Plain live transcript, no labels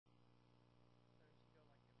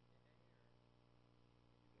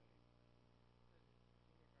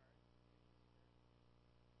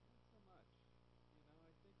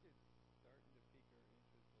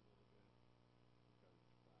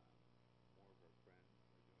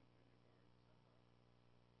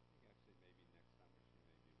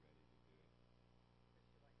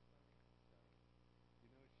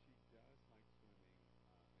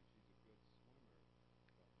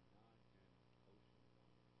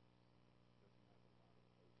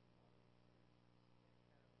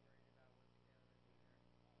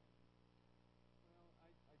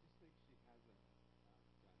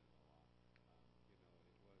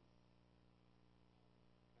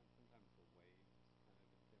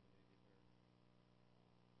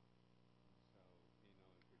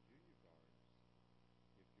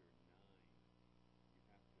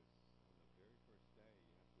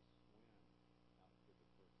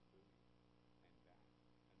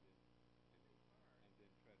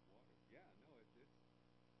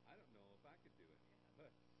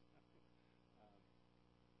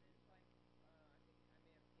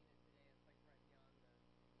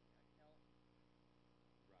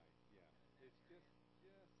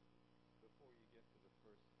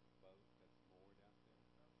first boat that's moored out there.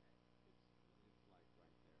 Okay. It's like right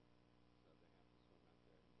there, so they have to swim out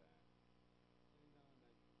there and back. And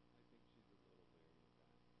I think she's a little leery of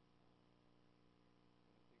that. And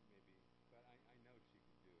I think maybe, but I know she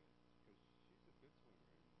can do it because she's a good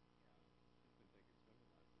swimmer, and Yeah. she's been taking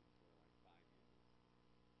swimming lessons for like 5 years.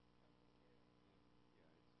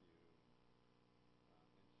 Something new. And yeah, it's new,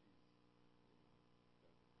 and she's, you know,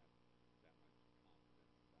 doesn't have that much confidence about it.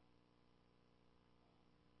 Um, so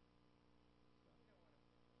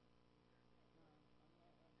You don't want to push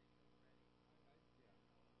them either. You no, want to make sure they feel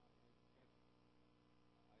ready yeah, and healthy.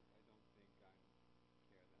 but I don't think I'm care that much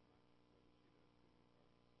whether she does good or Yeah. tough. I'll leave it up to her, and she's comfortable with it. So Our kids went to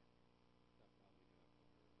elementary school. The teacher pushed them to do gymnastics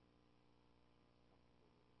or in performance in all the parents' pay,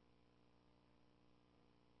 hmm and she didn't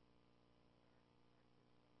want to. And I told the teacher she has to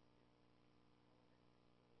perform. I mean,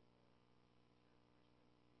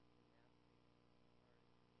 I could be one thing doing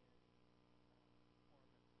with the other kids and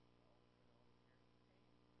not have to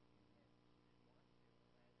perform in front of the whole school and all the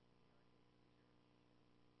parents. right.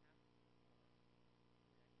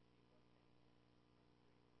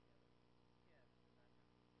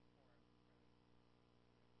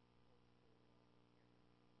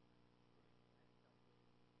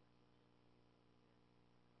 I just don't believe in forcing kids to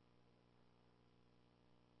do something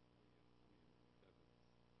they're not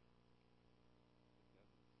comfortable with themselves. Oh yeah. I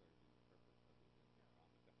mean,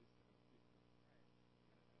 it doesn't serve any purpose other than to No. traumatize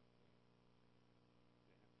them.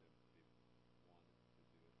 You know, Right. they have to be want to do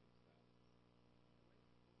it themselves. So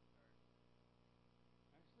when does school start?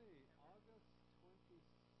 Actually, September? August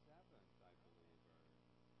 27th, I Oh, believe, or wow, it's like 4 weeks around away.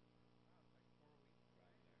 there. I know. It goes so fast.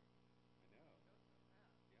 Yeah, it's like the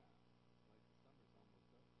summer's almost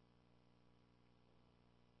over. So,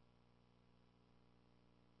 Yeah,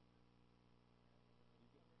 I've been looking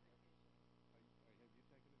you at get, summer vacations. have you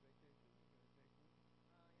taken a vacation? Are you going to take one?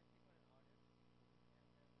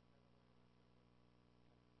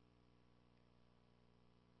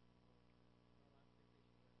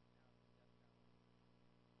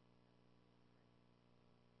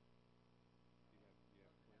 I'm gonna take one in August Uh-huh. and then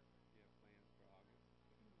another one in October. Okay. So my last vacation was out in Death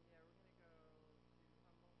Valley in the spring. Do you have I love the Badlands.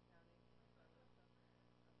 plans for August? Yeah, we're gonna go to Humboldt County because my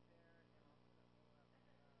son lives up there, and also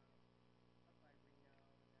go up by Reno in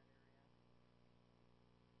that area.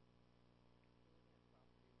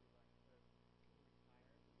 We're looking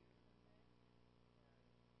at property we'd like to retire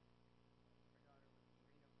to someday, and our daughter lived in Reno for a while, and I really liked it. It's not this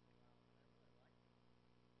little gambling area. It's kind of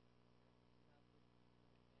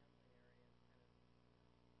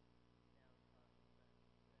downtrodden,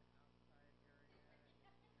 but the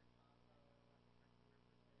outside area near Tahoe and the Truckee River's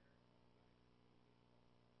there.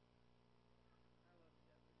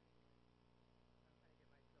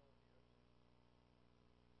 Right.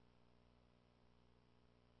 It's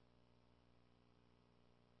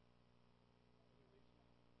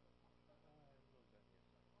beautiful. I love the desert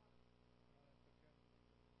anyway.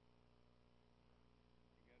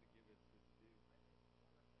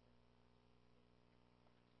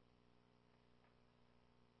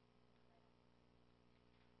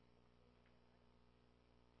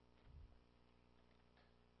 I'm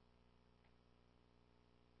trying to get my fill of the ocean. Any leaks,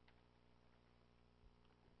 Mike?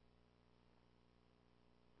 A little bit. Yeah, sorry.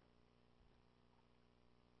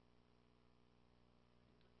 Oh,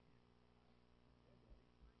 that's okay. You got to give it its due. It's warm up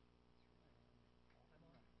in there. Hey, buddy. That's right. Hi,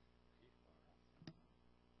 Mom. He farts.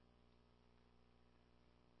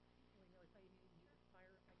 I didn't really know. I thought you needed to use a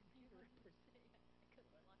fire up my computer per se. I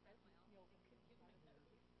couldn't lock out of my office. It couldn't give me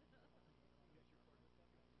notice. You got your cord hooked up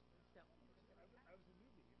yet? No. I was in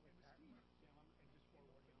Newby with Pat and just forewarning you,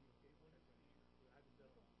 cabling is the issue. I haven't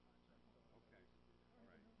done it in a long time, so I don't know Okay. ways to do that. All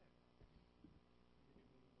right. Know that. You're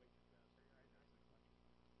moving way too fast. I actually caught you.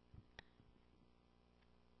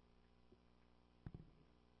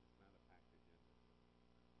 It's not a packed agenda, so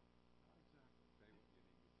Not exactly. say what you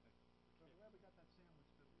need to say. So I'm glad we got that sandwich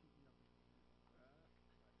that'll keep me up in the morning. Uh,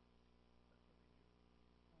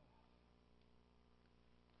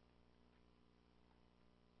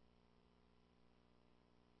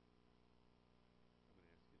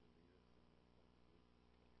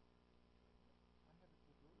 But that's what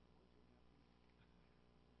they do. I'm going to ask you to lead us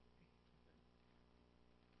in the Pledge of Allegiance, please. I have it.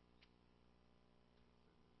 The words are Matthew. Okay.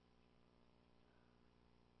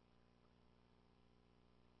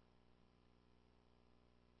 Send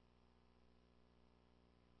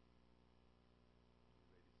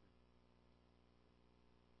this.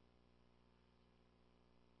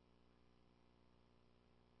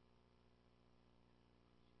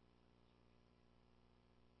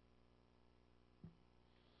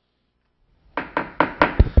 You ready, sir?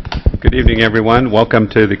 Good evening, everyone. Welcome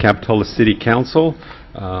to the Capitola City Council.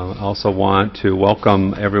 I also want to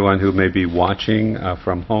welcome everyone who may be watching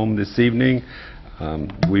from home this evening.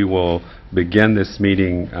 We will begin this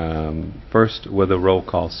meeting first with a roll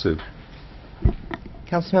call. Sue.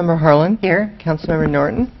 Councilmember Harlan. Here. Councilmember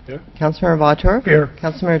Norton. Here. Councilmember Vator. Here.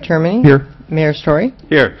 Councilmember Termini. Here. Mayor Story.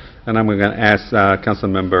 Here. And I'm going to ask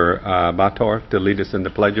Councilmember Bator to lead us in the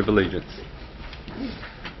Pledge of Allegiance.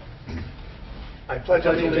 I pledge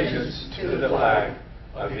allegiance to the flag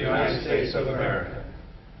of the United States of America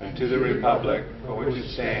and to the republic for which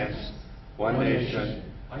it stands, one nation,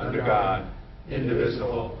 under God,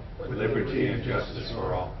 indivisible, with liberty and justice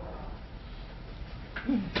for all.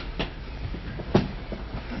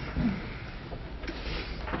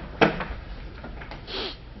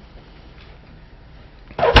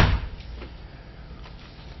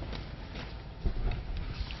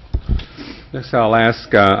 Next, I'll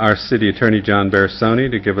ask our City Attorney, John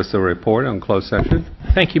Bersoni, to give us a report on closed session.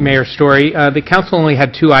 Thank you, Mayor Story. The council only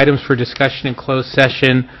had 2 items for discussion in closed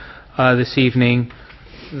session this evening.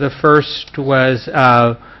 The first was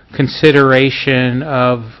consideration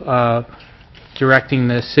of directing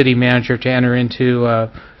the city manager to enter into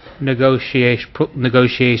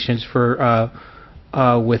negotiations for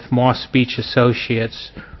with Moss Beach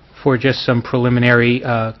Associates for just some preliminary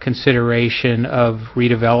consideration of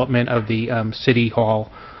redevelopment of the City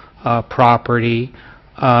Hall property.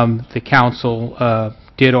 The council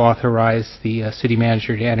did authorize the city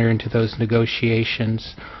manager to enter into those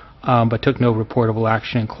negotiations, but took no reportable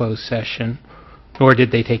action in closed session, nor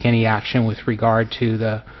did they take any action with regard to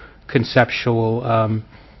the conceptual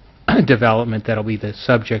development that will be the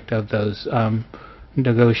subject of those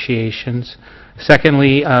negotiations.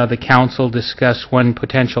 Secondly, the council discussed one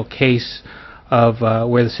potential case of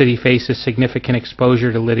where the city faces significant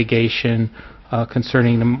exposure to litigation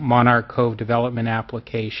concerning the Monarch Cove development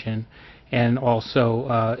application, and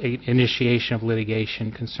also initiation of litigation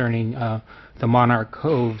concerning the Monarch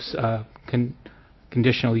Cove's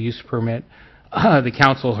conditional use permit. The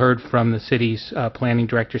council heard from the city's planning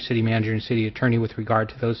director, city manager, and city attorney with regard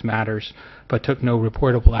to those matters, but took no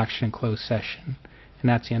reportable action in closed session. And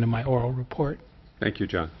that's the end of my oral report. Thank you,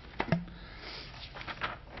 John.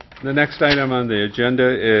 The next item on the agenda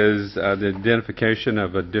is the identification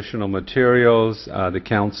of additional materials. The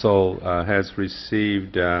council has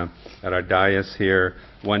received at our dais here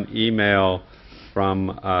one email from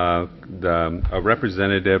a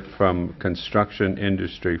representative from Construction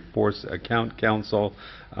Industry Force Account Council,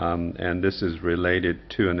 and this is related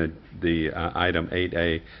to the item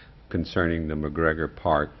 8A concerning the McGregor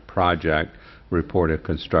Park project, reported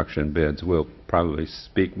construction bids. We'll probably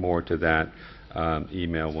speak more to that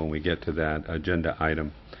email when we get to that agenda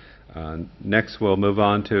item. Next, we'll move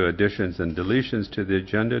on to additions and deletions to the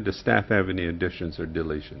agenda. Does staff have any additions or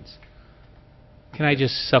deletions? Can I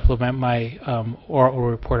just supplement my oral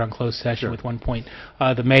report on closed session Sure. with one point?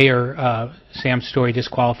 The mayor, Sam Story,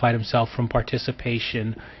 disqualified himself from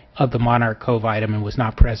participation of the Monarch Cove item and was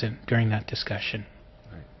not present during that discussion.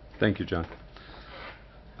 Right. Thank you, John.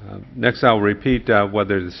 Next, I'll repeat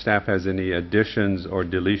whether the staff has any additions or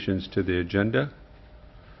deletions to the agenda.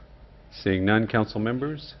 Seeing none, council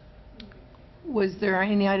members? Was there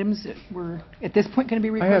any items that were at this point going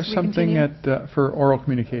to be I have requested? something for oral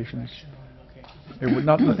communications. It would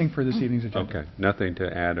nothing for this evening's agenda. Okay, nothing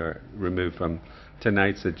to add or remove from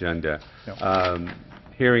tonight's agenda. No.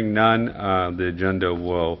 Hearing none, the agenda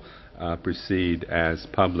will proceed as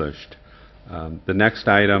published. The next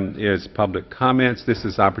item is public comments. This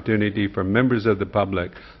is opportunity for members of the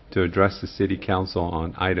public to address the City Council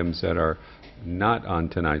on items that are not on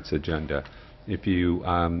tonight's agenda. If you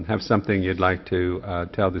have something you'd like to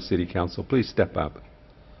tell the City Council, please step up.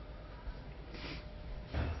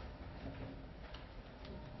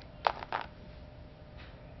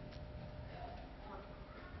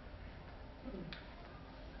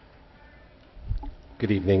 Good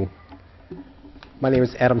evening. My name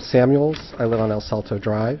is Adam Samuels. I live on El Salto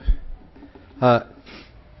Drive.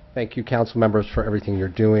 Thank you, council members, for everything you're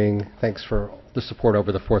doing. Thanks for the support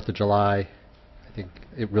over the 4th of July. I think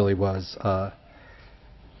it really was a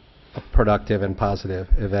productive and positive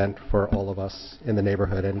event for all of us in the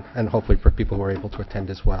neighborhood, and hopefully for people who were able to attend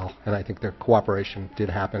as well. And I think the cooperation did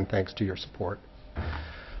happen thanks to your support.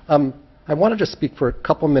 I wanted to speak for a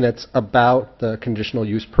couple minutes about the conditional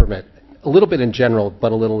use permit. A little bit in general,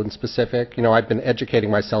 but a little in specific. You know, I've been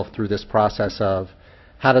educating myself through this process of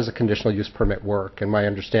how does a conditional use permit work, and my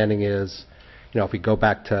understanding is, you know, if we go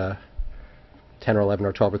back to 10 or 11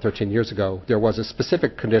 or 12 or 13 years ago, there was a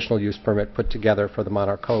specific conditional use permit put together for the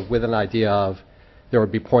Monarch Cove with an idea of there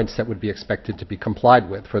would be points that would be expected to be complied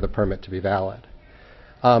with for the permit to be valid.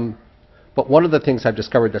 But one of the things I've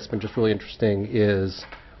discovered that's been just really interesting is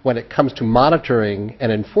when it comes to monitoring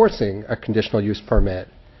and enforcing a conditional use permit,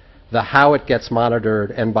 the how it gets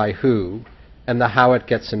monitored and by who, and the how it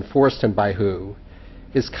gets enforced and by who,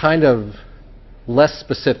 is kind of less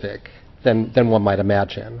specific than one might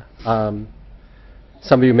imagine.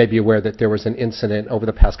 Some of you may be aware that there was an incident over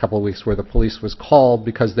the past couple of weeks where the police was called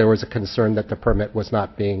because there was a concern that the permit was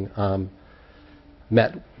not being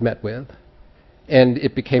met with. And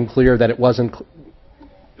it became clear that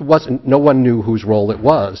no one knew whose role it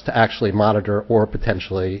was to actually monitor or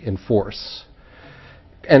potentially enforce.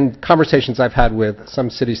 And conversations I've had with some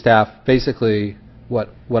city staff, basically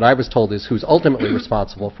what I was told is who's ultimately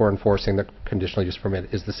responsible for enforcing the conditional use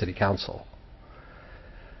permit is the city council.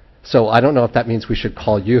 So I don't know if that means we should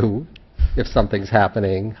call you if something's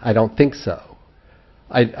happening. I don't think so.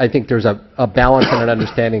 I think there's a balance and an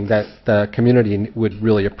understanding that the community would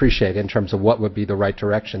really appreciate in terms of what would be the right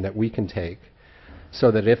direction that we can take,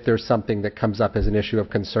 so that if there's something that comes up as an issue of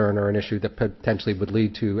concern or an issue that potentially would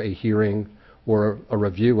lead to a hearing or a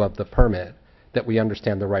review of the permit, that we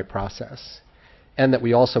understand the right process. And that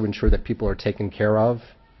we also ensure that people are taken care of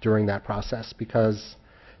during that process, because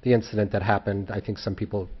the incident that happened, I think some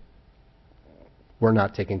people were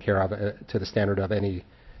not taken care of to the standard of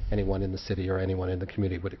anyone in the city or anyone in the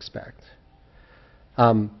community would expect.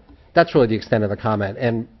 That's really the extent of the comment.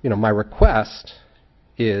 And my request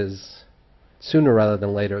is sooner rather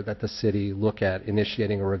than later that the city look at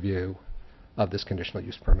initiating a review of this conditional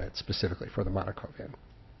use permit specifically for the Monarch Cove Inn.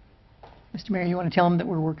 Mr. Mayor, you want to tell them that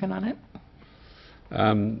we're working on it?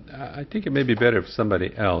 I think it may be better if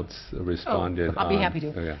somebody else responded. I'll be happy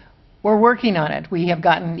to. Yeah. We're working on it. We have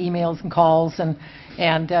gotten emails and calls and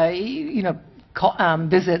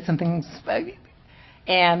visits and things,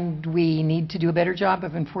 and we need to do a better job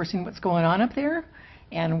of enforcing what's going on up there,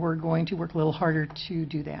 and we're going to work a little harder to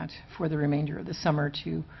do that for the remainder of the summer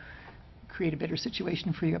to create a better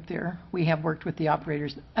situation for you up there. We have worked with the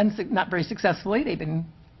operators, not very successfully. They've been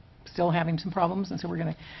still having some problems, and so we're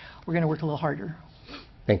going to work a little harder.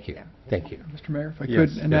 Thank you. Thank you. Mr. Mayor, if I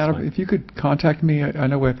Yes, could, and yes, Adam, Mike. if you could contact me, I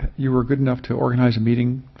know you were good enough to organize a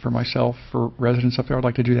meeting for myself, for residents up there. I'd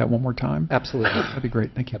like to do that one more time. Absolutely. That'd be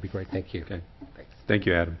great. Thank you. That'd be great. Thank you. Okay. Thank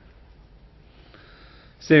you, Adam.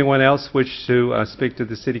 Does anyone else wish to speak to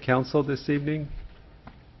the City Council this evening?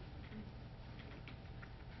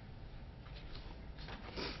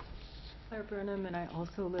 Claire Burnham, and I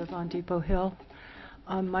also live on Depot Hill.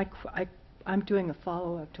 I'm doing a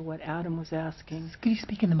follow-up to what Adam was asking. Could you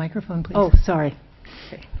speak in the microphone, please? Oh, sorry.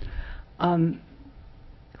 Okay.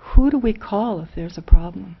 Who do we call if there's a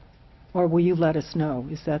problem? Or will you let us know?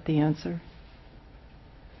 Is that the answer?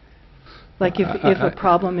 Like if a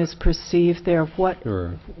problem is perceived there,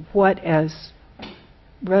 Sure. what as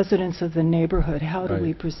residents of the neighborhood, how do Right.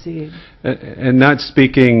 we proceed? And not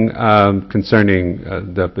speaking concerning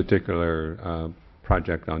the particular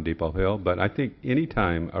project on Depot Hill, but I think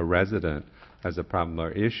anytime a resident has a problem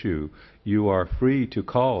or issue, you are free to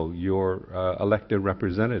call your elected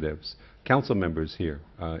representatives, council members here,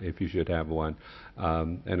 if you should have one.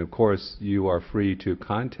 And of course, you are free to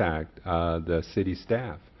contact the city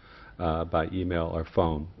staff by email or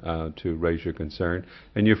phone to raise your concern.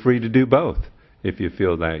 And you're free to do both if you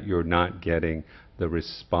feel that you're not getting the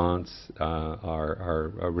response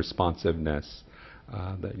or responsiveness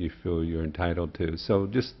that you feel you're entitled to. So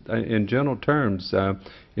just in general terms,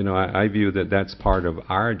 I view that that's part of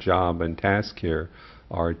our job and task here,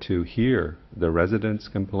 are to hear the residents'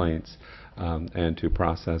 complaints and to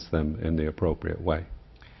process them in the appropriate way.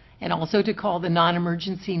 And also to call the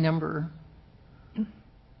non-emergency number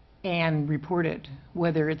and report it,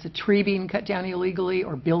 whether it's a tree being cut down illegally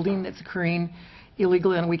or building that's occurring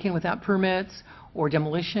illegally on a weekend without permits, or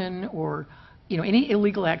demolition, or any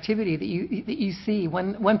illegal activity that you see.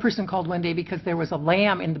 One person called one day because there was a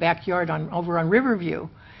lamb in the backyard over on Riverview,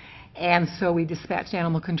 and so we dispatched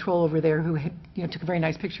animal control over there, who had took a very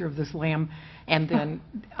nice picture of this lamb, and then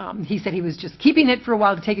he said he was just keeping it for a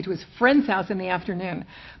while to take it to his friend's house in the afternoon.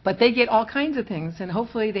 But they get all kinds of things, and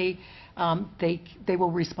hopefully they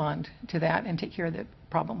will respond to that and take care of the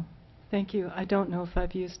problem. Thank you. I don't know if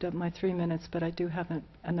I've used up my 3 minutes, but I do have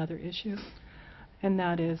another issue. And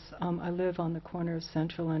that is, I live on the corner of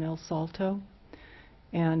Central and El Salto,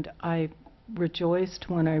 and I rejoiced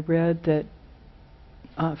when I read that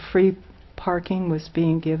free parking was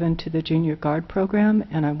being given to the Junior Guard program,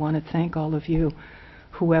 and I want to thank all of you.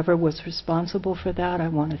 Whoever was responsible for that, I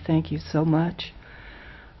want to thank you so much,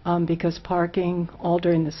 because parking all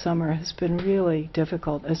during the summer has been really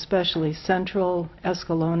difficult, especially Central,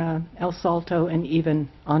 Escalona, El Salto, and even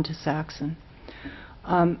onto Saxon.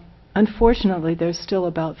 Unfortunately, there's still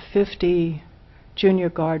about 50 Junior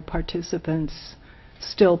Guard participants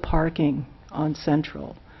still parking on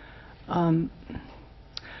Central.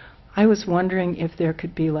 I was wondering if there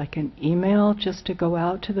could be like an email just to go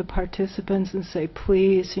out to the participants and say,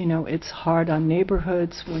 please, you know, it's hard on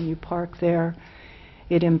neighborhoods when you park there.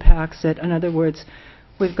 It impacts it. In other words,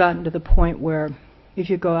 we've gotten to the point where if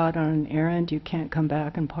you go out on an errand, you can't come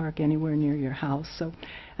back and park anywhere near your house. So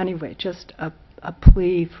anyway, just a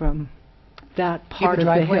plea from that Do you have part a of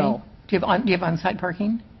the driveway? hill. Do you have on-site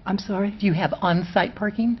parking? I'm sorry? Do you have on-site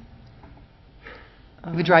parking?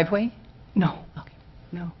 You have a driveway? No. Okay.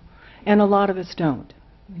 No. And a lot of us don't,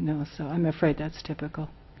 you know, so I'm afraid that's typical.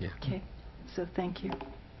 Yeah. Okay. So thank you.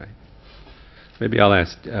 Right. Maybe I'll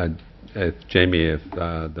ask Jamie if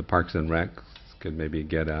the Parks and Rec could maybe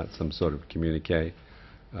get out some sort of communique,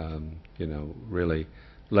 you know, really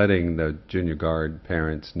letting the junior guard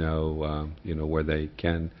parents know, you know, where they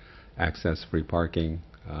can access free parking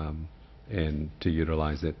and to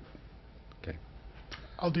utilize it. Okay.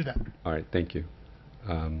 I'll do that. All right. Thank you.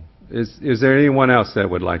 Is there anyone else that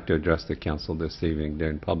would like to address the council this evening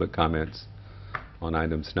during public comments on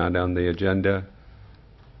items not on the agenda?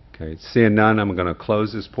 Okay, seeing none, I'm going to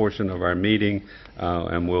close this portion of our meeting,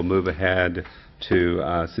 and we'll move ahead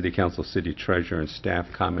to City Council, City Treasurer, and staff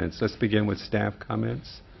comments. Let's begin with staff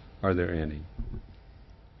comments. Are there any?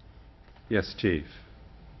 Yes, Chief.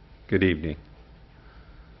 Good evening.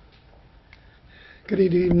 Good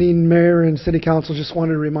evening, Mayor and City Council. Just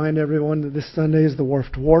wanted to remind everyone that this Sunday is the Wharf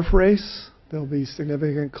to Wharf race. There'll be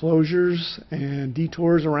significant closures and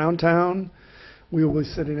detours around town. We will be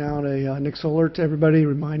sending out a Nix alert to everybody,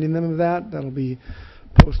 reminding them of that. That'll be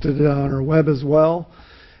posted on our web as well.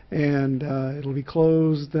 And it'll be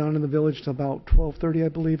closed down in the village till about 12:30, I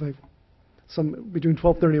believe. Between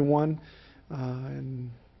 12:30 and 1.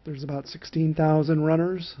 And there's about 16,000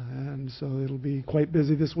 runners, and so it'll be quite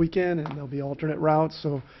busy this weekend, and there'll be alternate routes.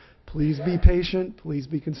 So please be patient, please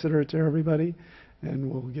be considerate to everybody,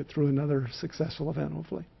 and we'll get through another successful event,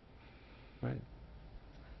 hopefully. Right.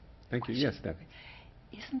 Thank you. Yes, Debbie.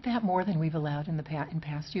 Isn't that more than we've allowed in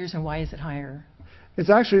past years, and why is it higher? It's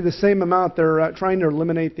actually the same amount. They're trying to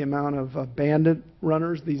eliminate the amount of bandit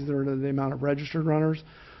runners. These are the amount of registered runners.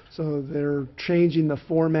 So they're changing the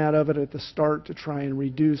format of it at the start to try and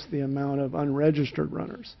reduce the amount of unregistered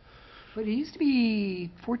runners. But it used to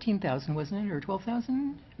be 14,000, wasn't it, or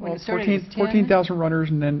 12,000? When Well, it started, it was 10? 14,000 runners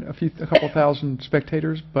and then a couple thousand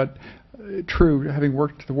spectators. But true, having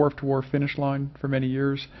worked the Wharf to Wharf finish line for many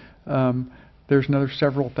years, there's another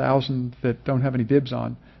several thousand that don't have any dibs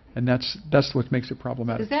on, and that's what makes it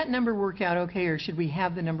problematic. Does that number work out okay, or should we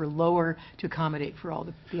have the number lower to accommodate for all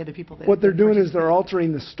the other people that... What they're doing is they're participate?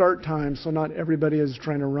 altering the start time, so not everybody is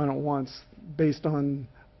trying to run at once based on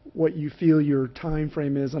what you feel your time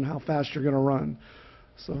frame is on how fast you're going to run.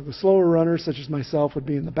 So the slower runners, such as myself, would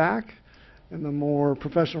be in the back, and the more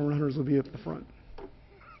professional runners would be up the front.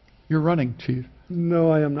 You're running, Chief.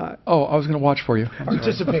 No, I am not. Oh, I was going to watch for you. I'm sorry.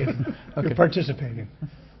 Participating. Okay. You're participating.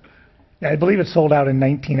 Yeah, I believe it sold out in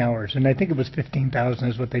 19 hours, and I think it was 15,000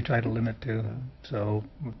 is what they try to limit to, so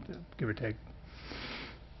give or take.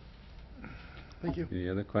 Thank you. Any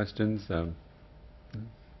other questions?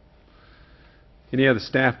 Any other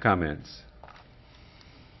staff comments?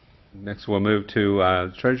 Next, we'll move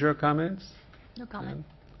to treasurer comments. No comment.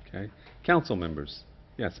 Okay. Council members.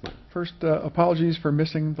 Yes, Mike. First, apologies for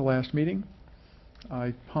missing the last meeting.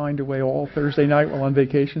 I pined away all Thursday night while on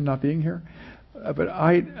vacation, not being here. But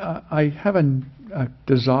I have a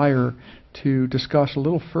desire to discuss a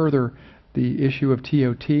little further the issue of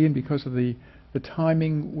TOT, and because of the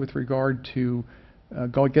timing with regard to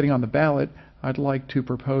getting on the ballot, I'd like to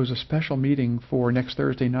propose a special meeting for next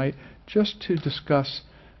Thursday night just to discuss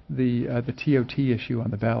the TOT issue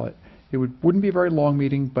on the ballot. It wouldn't be a very long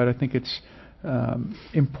meeting, but I think it's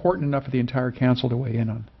important enough for the entire council to weigh in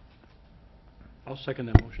on. I'll second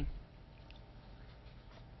that motion.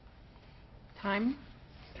 Time?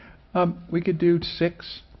 We could do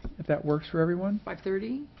 6, if that works for everyone.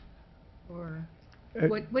 5:30? Or Uh,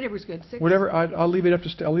 whatever's good. 6? Whatever, I'll leave it up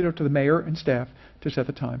to I'll leave it up to the mayor and staff to set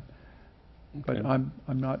the time. But Okay. I'm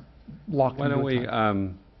not locked Why into don't a we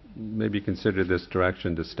time. maybe consider this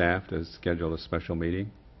direction to staff to schedule a special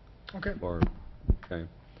meeting? Okay. Or, okay.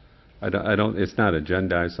 I don't, it's not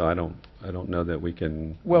agendized, so I don't know that we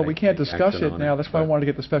can. Well, we can't take discuss action it on now. That's why I but- wanted to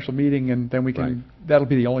get the special meeting, and then we can. Right. That'll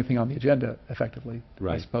be the only thing on the agenda, effectively. I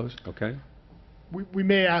Right. suppose. Okay, We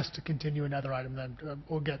may ask to continue another item then.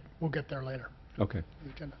 We'll get there later. okay. The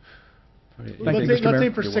agenda. All right. Thank Let's you, say, Mr. let's Mayor.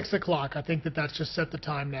 say for You're 6 o'clock. I think that's just set the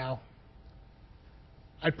time now.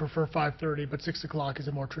 I'd prefer 5:30, but 6 o'clock is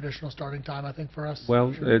a more traditional starting time, I think, for us.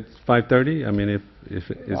 Well, it's 5:30. I mean, if is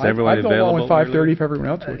everyone I'd go along available? with 5:30 if everyone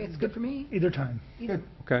else would. It's good for me. Either time. Either.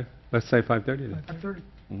 Okay, let's say 5:30 then. 5:30?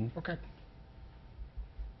 Mhm. Okay.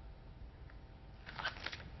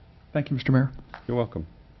 Thank you, Mr. Mayor. You're welcome.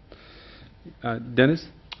 Dennis?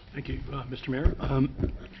 Thank you, Mr. Mayor.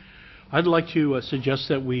 I'd like to suggest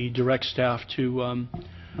that we direct staff to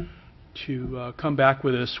come back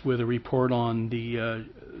with us with a report on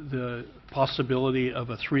the possibility of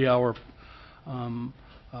a 3-hour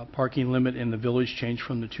parking limit in the village change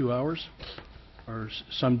from the 2 hours, or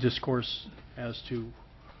some discourse as to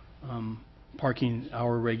parking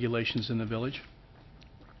hour regulations in the village.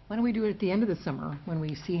 Why don't we do it at the end of the summer, when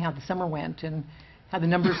we see how the summer went and how the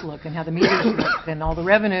numbers look and how the meters look and all the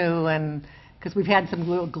revenue, and because we've had some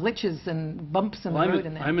little glitches and bumps in the road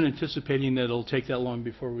and that. I'm anticipating that it'll take that long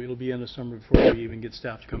it'll be in the summer before we even get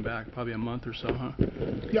staff to come back, probably a month or so, huh?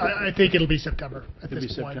 Yeah, I think it'll be September at It'll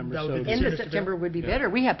this be point. September, That would so- be the End of soonest September would be Yeah. better.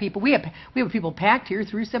 We have people packed here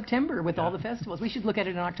through September with all the festivals. We should look at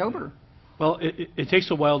it in October. Well, it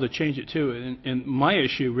takes a while to change it too, and my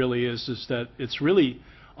issue really is that it's really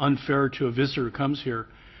unfair to a visitor who comes here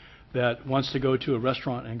that wants to go to a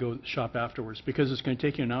restaurant and go shop afterwards, because it's going to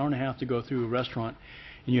take you an hour and a half to go through a restaurant,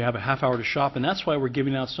 and you have a half hour to shop, and that's why we're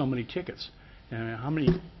giving out so many tickets. And how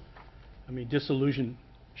many disillusioned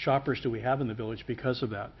shoppers do we have in the village because of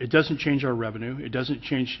that? It doesn't change our revenue. It doesn't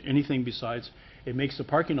change anything besides it makes the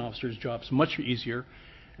parking officers' jobs much easier,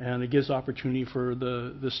 and it gives opportunity for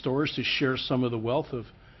the stores to share some of the wealth of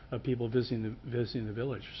people visiting the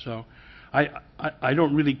village. So I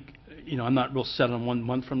don't really, I'm not real set on 1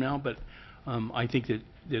 month from now, but I think that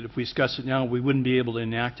if we discuss it now, we wouldn't be able to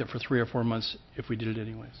enact it for 3 or 4 months if we did it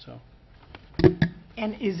anyway. So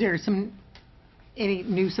And is there any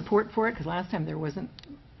new support for it? Because last time there wasn't,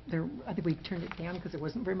 I think we turned it down because there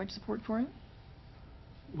wasn't very much support for it.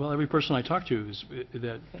 well, every person I talk to is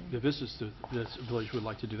that the visits to this village would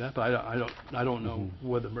like to do that, but I don't know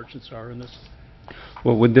where the merchants are in this.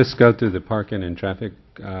 Well, would this go through the Parking and Traffic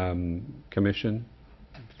Commission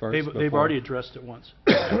first? They've already addressed it once.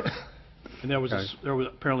 And there was Okay. there was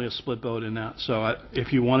apparently a split vote in that. So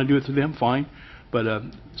if you want to do it through them, fine. But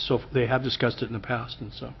so they have discussed it in the past,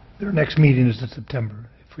 and so Their next meeting is in September,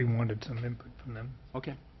 if we wanted some input from them.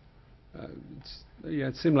 okay. Yeah,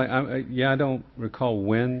 it seemed like, I don't recall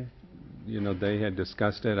when, they had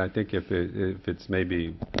discussed it. I think if it's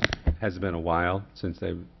maybe, has been a while since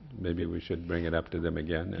maybe we should bring it up to them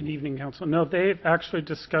again. Good evening, Council. No, they've actually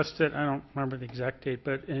discussed it, I don't remember the exact date,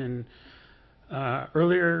 but in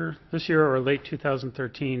earlier this year or late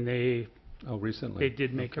 2013, Oh, recently? they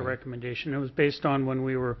did make a Okay. recommendation. It was based on when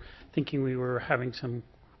we were thinking we were having some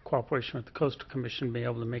cooperation with the Coastal Commission, being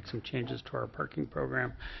able to make some changes to our parking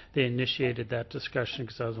program. They initiated that discussion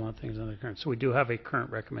because that was one of the things on the current. So we do have a current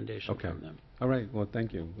recommendation Okay. from them. All right, well,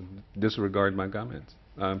 thank you. Disregard my comments.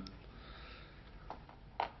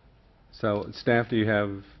 So, staff, do you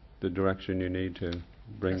have the direction you need to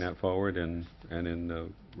bring that forward and in the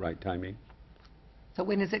right timing? So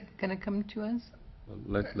when is it going to come to us?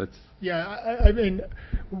 Let's, Yeah, I mean,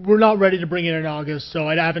 we're not ready to bring it in August, so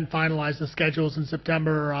I haven't finalized the schedules in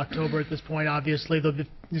September or October at this point. Obviously,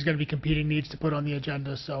 there's going to be competing needs to put on the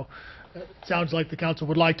agenda, so it sounds like the council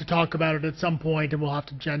would like to talk about it at some point, and we'll have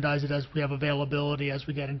to agendize it as we have availability as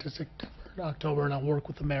we get into September and October, and I'll work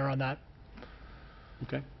with the mayor on that.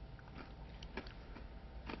 Okay.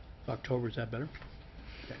 October, is that better?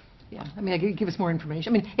 Yeah, I mean, give us more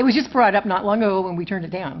information. I mean, it was just brought up not long ago when we turned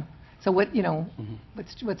it down. So what,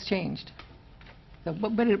 what's changed? So,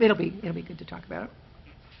 but it'll be good to talk about.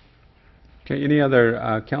 okay, any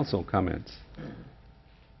other council comments?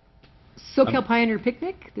 SoCal Pioneer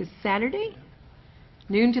Picnic this Saturday,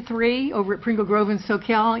 noon to 3, over at Pringle Grove in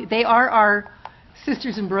SoCal. They are our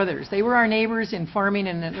sisters and brothers. They were our neighbors in farming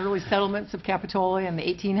in the early settlements of Capitola in the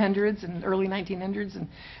 1800s and early 1900s. And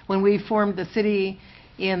when we formed the city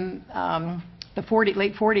in the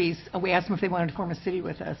late 40s, we asked them if they wanted to form a city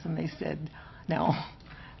with us, and they said no.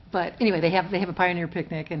 But anyway, they have a pioneer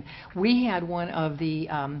picnic, and we had one of the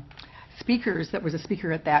speakers that was a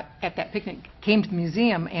speaker at that picnic came to the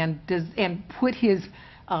museum and put his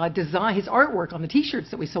design, his artwork on the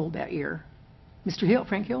T-shirts that we sold that year. Mr. Hill,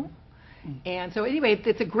 Frank Hill. And so anyway,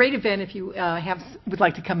 it's a great event if you would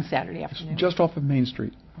like to come Saturday afternoon. Just off of Main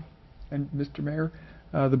Street. And Mr. Mayor,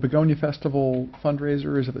 the Begonia Festival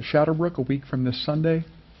fundraiser is at the Shadowbrook a week from this Sunday.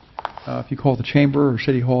 If you call the Chamber or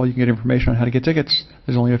City Hall, you can get information on how to get tickets.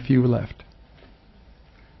 There's only a few left.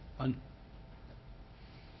 Fun.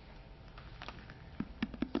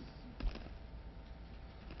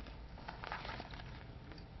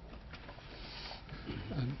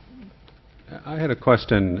 I had a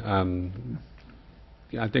question.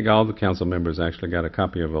 I think all the council members actually got a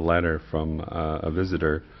copy of a letter from a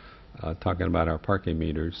visitor talking about our parking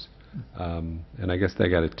meters. And I guess they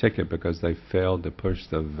got a ticket because they failed to push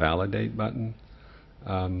the validate button.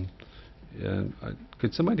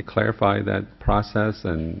 Could somebody clarify that process,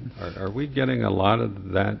 and are we getting a lot of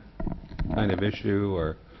that kind of issue,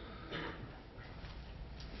 or?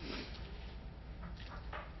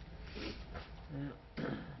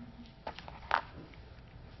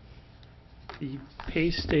 The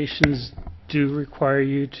pay stations do require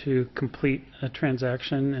you to complete a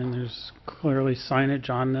transaction, and there's clearly signage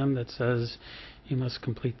on them that says you must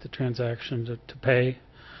complete the transaction to pay.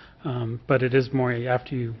 But it is more,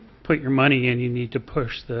 after you put your money in, you need to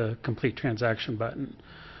push the complete transaction button.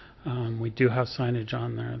 We do have signage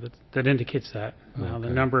on there that indicates that. Now, the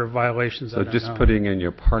Okay. number of violations, I So don't just know. putting in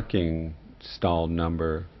your parking stall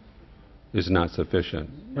number is not sufficient?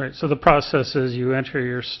 Right, so the process is you enter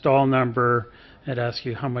your stall number, it asks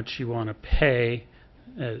you how much you want to pay.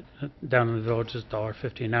 Down in the village is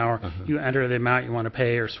 $1.50 an hour. Uh-huh. You enter the amount you want to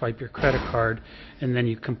pay or swipe your credit card, and then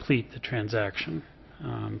you complete the transaction.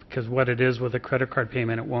 Because what it is with a credit card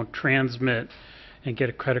payment, it won't transmit and get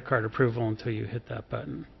a credit card approval until you hit that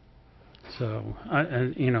button. So,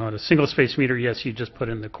 and you know, at a single space meter, yes, you just put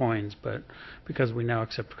in the coins, but because we now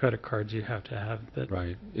accept credit cards, you have to have that.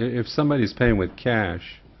 Right. If somebody's paying with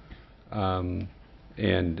cash, and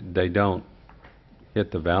they don't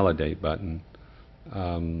hit the validate button,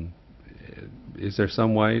 is there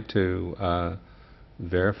some way to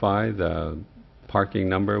verify the parking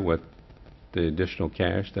number with the additional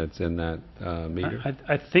cash that's in that meter?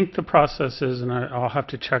 I think the process is, and I'll have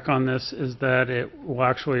to check on this, is that it will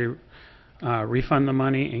actually refund the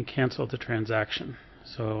money and cancel the transaction.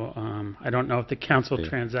 So I don't know if the canceled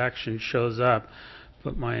transaction shows up,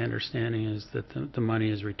 but my understanding is that the money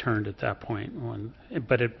is returned at that point.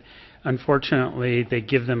 But unfortunately, they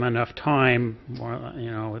give them enough time,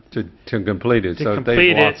 you know, to complete it. to So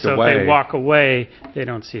complete it. So if they walk away, they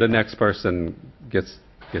don't see the it. next person gets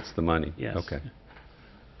the money. Yes. Okay.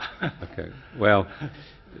 Okay. Well,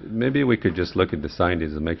 maybe we could just look at the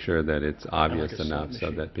signage and make sure that it's obvious enough so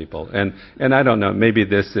that people, and I don't know, maybe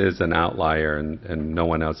this is an outlier and no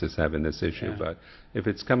one else is having this issue, Yeah. but if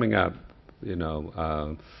it's coming up, you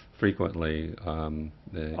know, frequently, I'll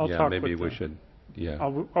yeah, talk maybe with we the- should, yeah.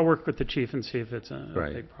 I'll work with the chief and see if it's a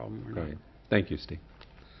Right. big problem or not. Great. Thank you, Steve.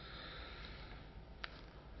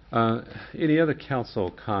 Any other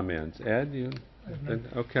council comments? Ed, you?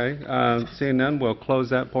 Okay. Seeing none, we'll close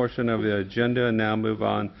that portion of the agenda and now move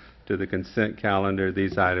on to the consent calendar.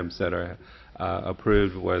 These items that are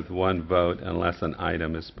approved with one vote unless an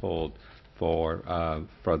item is pulled for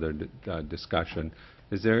further discussion.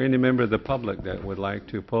 Is there any member of the public that would like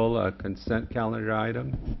to pull a consent calendar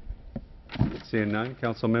item? Seeing none,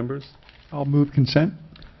 council members? I'll move consent.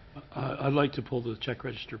 I'd like to pull the check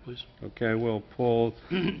register, please. Okay, we'll pull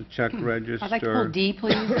the check register. I'd like to pull D,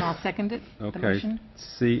 please, and I'll second it, the Okay, motion.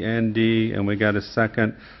 C and D, and we got a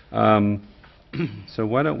second. So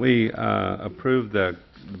why don't we approve the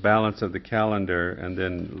balance of the calendar, and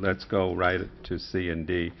then let's go right to C and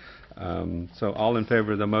D. So all in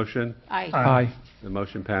favor of the motion? Aye. Aye. The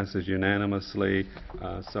motion passes unanimously.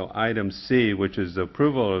 So item C, which is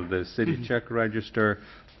approval of the city check register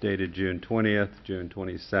dated June 20th, June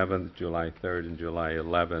 27th, July 3rd, and July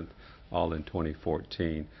 11th, all in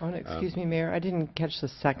 2014. Excuse me, Mayor, I didn't catch the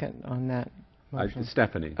second on that motion.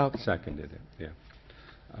 Stephanie Okay. seconded it, yeah.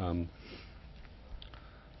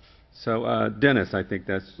 So Dennis, I think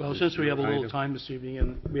that's... Well, since we have a little item. time this evening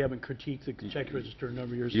and we haven't critiqued the check register in a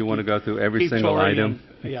number of years. You want to go through every Keith single Torrey item?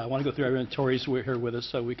 and- Yeah, I want to go through everyone. Tori's here with us,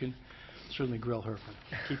 so we can certainly grill her.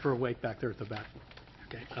 Keep her awake back there at the back.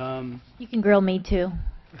 Okay. You can grill me too.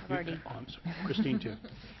 I've already. Oh, I'm sorry. Christine, too.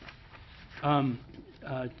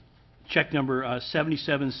 Check number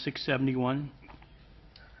 77671.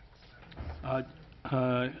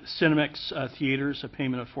 Cinemex Theaters, a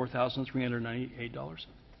payment of $4,398.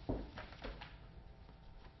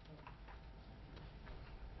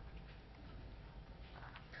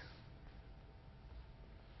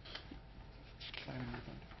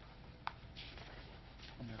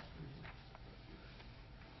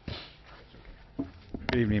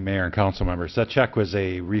 Good evening, Mayor and council members. That check was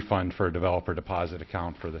a refund for a developer deposit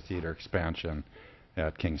account for the theater expansion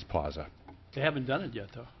at Kings Plaza. They haven't done it yet,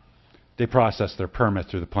 though. They processed their permit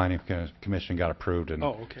through the planning commission, got approved, and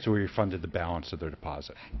Oh, okay. so we refunded the balance of their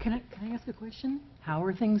deposit. Can I ask a question? How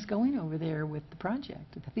are things going over there with the project,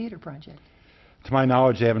 the theater project? To my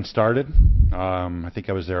knowledge, they haven't started. I think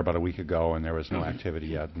I was there about a week ago, and there was no activity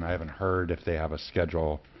yet, and I haven't heard if they have a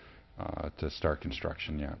schedule to start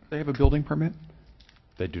construction yet. They have a building permit?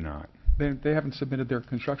 They do not. They haven't submitted their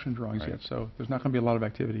construction drawings Right. yet, so there's not going to be a lot of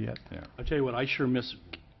activity yet. Yeah. I'll tell you what, I sure miss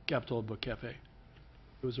Capitol Book Cafe.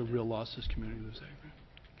 It was a real loss to this community to lose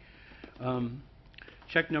that.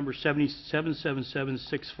 check number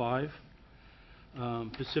 77765,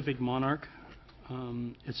 Pacific Monarch.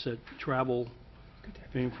 It's a travel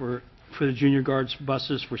thing for the junior guards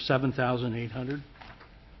buses for $7,800.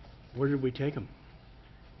 Where did we take them?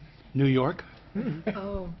 New York?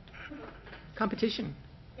 Oh, competition.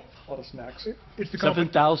 A lot of snacks. It's the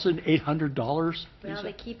 $7,800? Well,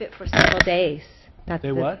 they keep it for several days.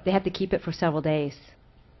 They what? They have to keep it for several days.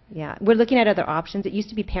 Yeah, we're looking at other options. It used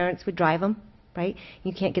to be parents would drive them, right?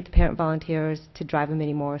 You can't get the parent volunteers to drive them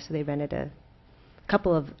anymore, so they rented a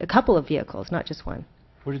couple of vehicles, not just one.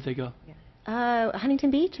 Where did they go?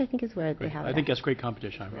 Huntington Beach, I think, is where they have I that. think that's great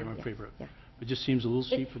competition. I'm a favorite. Yeah. It just seems a little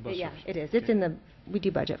steep for bus Yeah, service. it is. It's in the, we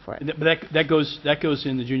do budget for it. But that goes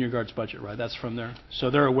in the junior guards budget, right? That's from there.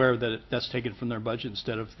 So they're aware that that's taken from their budget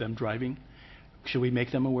instead of them driving. Should we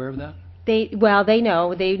make them aware of that? They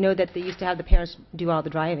know that they used to have the parents do all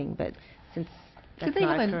the driving, but since that's Do they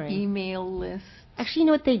not have occurring. an email list? Actually, you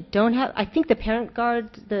know what they don't have? I think the parent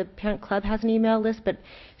club has an email list, but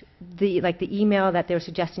the email that they were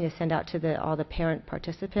suggesting to send out to all the parent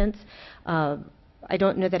participants, I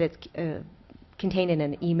don't know that it's contained in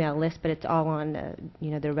an email list, but it's all on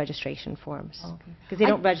their registration forms because they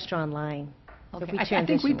don't register online. So if Okay. we I think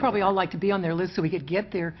transition we'd over probably that. all like to be on their list so we could get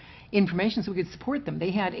their information, so we could support them.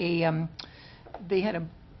 They had a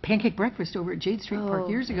pancake breakfast over at Jade Street Park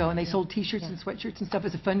years ago, and they sold T-shirts and sweatshirts and stuff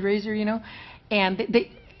as a fundraiser, And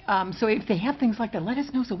so if they have things like that, let us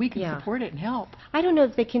know so we can support it and help. I don't know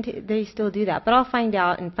if they still do that, but I'll find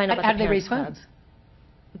out and find out How about do the they raise parents' club.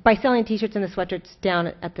 funds? By selling T-shirts and the sweatshirts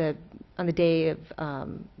down on the day of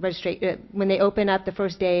registration. When they open up the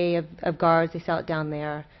first day of guards, they sell it down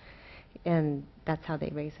there, and that's how they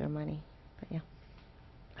raise their money. But yeah.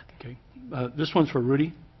 Okay. This one's for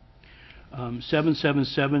Rudy.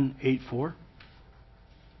 77784.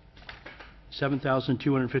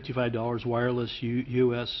 $7,255 wireless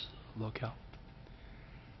U.S. locale.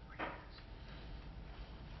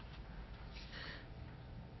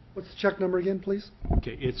 What's the check number again, please?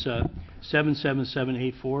 Okay, it's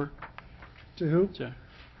 77784. To who? The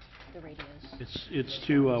radios. It's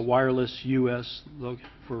to wireless U.S.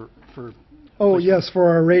 for. Oh, yes, for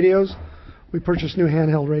our radios. We purchased new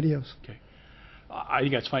handheld radios. Okay. I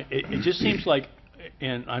think that's fine. It just seems like,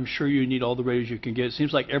 and I'm sure you need all the radios you can get. It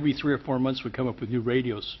seems like every 3 or 4 months we come up with new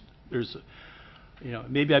radios. There's,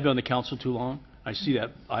 maybe I've been on the council too long. I see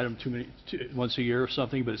that item once a year or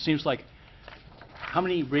something, but it seems like, how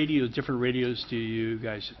many different radios do you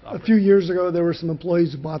guys operate? A few years ago, there were some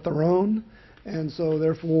employees who bought their own, and so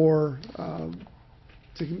therefore, to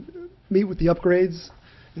meet with the upgrades,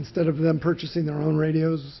 instead of them purchasing their own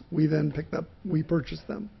radios, we purchased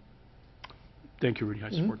them. Thank you, Rudy. I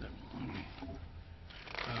support that.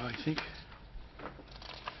 I think.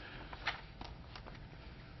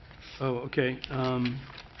 Oh, okay.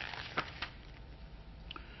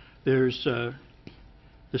 There's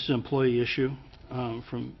this is an employee issue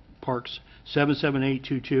from Parks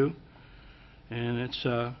 77822, and it's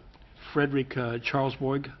Frederick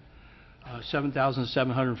Charlesborg,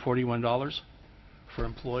 $7,741 for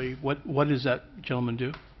employee. What does that gentleman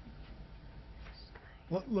do?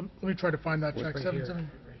 Let me try to find that check. 77.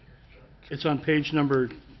 It's on page number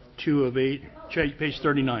 2 of 8, page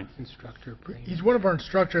 39. Instructor. He's one of our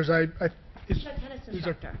instructors. He's a tennis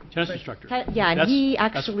instructor. Tennis instructor. Yeah, and he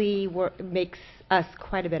actually makes us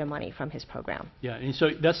quite a bit of money from his program. Yeah, and so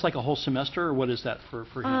that's like a whole semester, or what is that for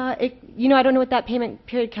him? I don't know what that payment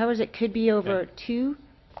period covers. It could be over 2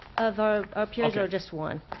 of our periods or just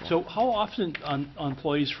 1. So how often on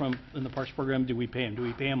employees in the Parks program do we pay him? Do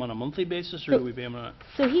we pay him on a monthly basis, or do we pay him on a...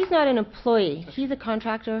 So he's not an employee. He's a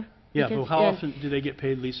contractor. Yeah, but how often do they get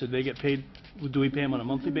paid, Lisa? Do they get paid, do we pay them on a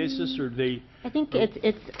monthly basis, or do they... I think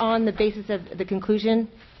it's on the basis of the conclusion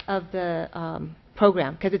of the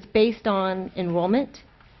program, because it's based on enrollment.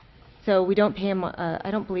 So we don't pay them, I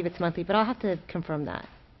don't believe it's monthly, but I'll have to confirm that.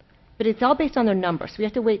 But it's all based on their numbers. So we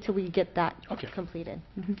have to wait till we get that completed.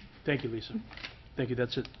 Mm-hmm. Thank you, Lisa. Thank you.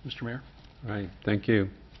 That's it, Mr. Mayor. All right, thank you.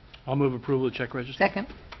 I'll move approval of check register. Second.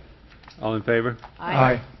 All in favor?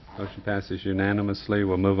 Aye. Motion passes unanimously.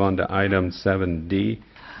 We'll move on to item 7D,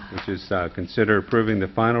 which is consider approving the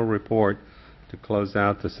final report to close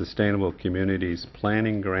out the Sustainable Communities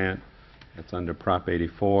Planning Grant. That's under Prop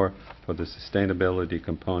 84 for the sustainability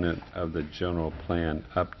component of the general plan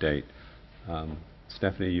update.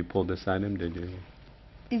 Stephanie, you pulled this item, did you?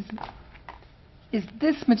 Is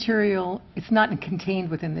this material, it's not contained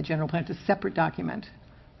within the general plan, it's a separate document?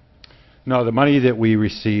 No, the money that we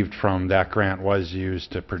received from that grant was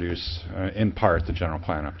used to produce, in part, the general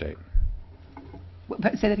plan update.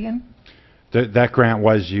 Say that again? That grant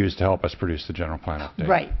was used to help us produce the general plan update.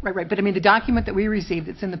 Right. But I mean, the document that we received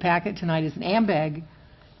that's in the packet tonight is an AMBAG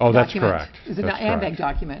Oh, that's document. correct. Is an That's AMBAG correct.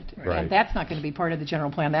 document. Right. And that's not going to be part of the general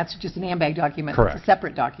plan. That's just an AMBAG document. Correct. It's a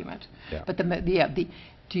separate document. Yeah. But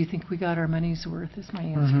do you think we got our money's worth is my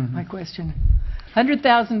answer, my question.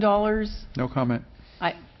 $100,000. No comment.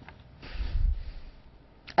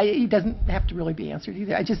 It doesn't have to really be answered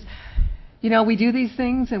either. I just, we do these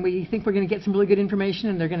things and we think we're going to get some really good information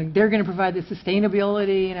and they're going to provide the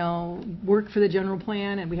sustainability, work for the general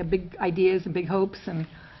plan, and we have big ideas and big hopes, and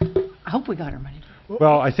I hope we got our money.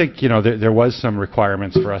 Well, I think, there was some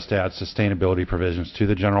requirements for us to add sustainability provisions to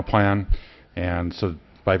the general plan, and so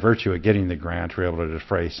by virtue of getting the grant, we're able to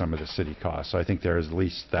defray some of the city costs. So I think there is at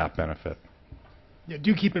least that benefit. Yeah,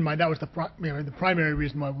 do keep in mind that was the primary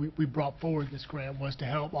reason why we brought forward this grant, was to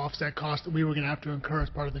help offset costs that we were going to have to incur as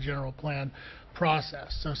part of the general plan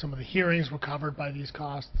process. So some of the hearings were covered by these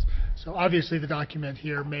costs. So obviously the document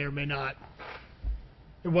here may or may not,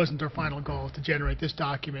 it wasn't our final goal to generate this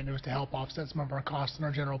document. It was to help offset some of our costs in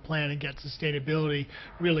our general plan and get sustainability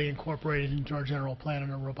really incorporated into our general plan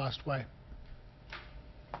in a robust way.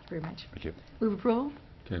 Very much. Thank you. Move approval?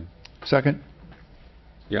 Okay. Second.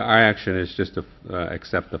 Yeah, our action is just to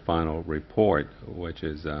accept the final report, which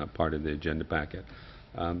is part of the agenda packet.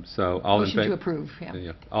 So all in favor? Motion to approve,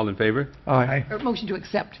 yeah. All in favor? Aye. Or motion to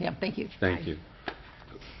accept, yeah, thank you. Thank you.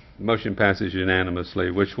 Motion passes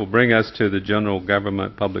unanimously, which will bring us to the general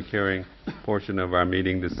government public hearing portion of our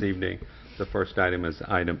meeting this evening. The first item is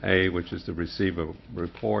item A, which is to receive a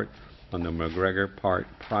report on the McGregor Park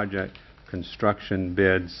project construction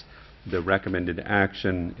bids. The recommended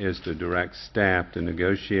action is to direct staff to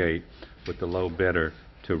negotiate with the low bidder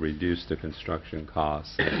to reduce the construction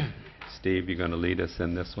costs. Steve, you're going to lead us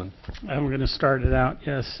in this one? I'm going to start it out,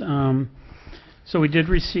 yes. So we did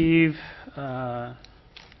receive 7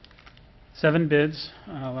 bids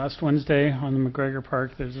last Wednesday on the McGregor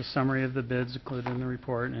Park. There's a summary of the bids included in the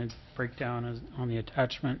report, and a breakdown on the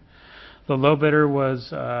attachment. The low bidder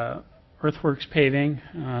was Earthworks Paving,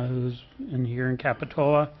 who's here in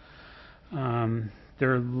Capitola.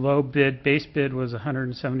 Their low bid, base bid, was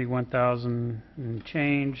 $171,000 and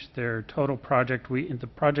change. Their total project, the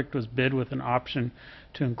project was bid with an option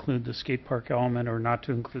to include the skate park element or not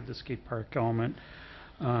to include the skate park element.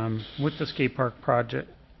 With the skate park project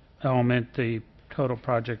element, the total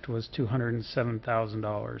project was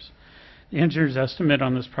 $207,000. The engineer's estimate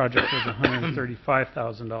on this project was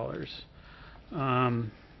 $135,000.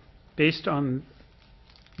 Based on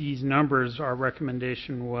these numbers, our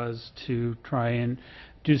recommendation was to try and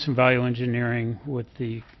do some value engineering with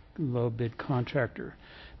the low bid contractor.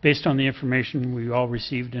 Based on the information we all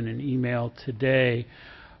received in an email today,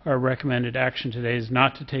 our recommended action today is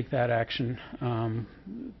not to take that action.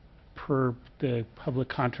 Per the public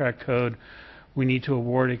contract code, we need to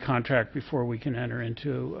award a contract before we can enter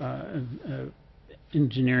into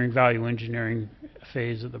value engineering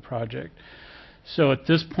phase of the project. So at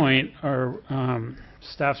this point, our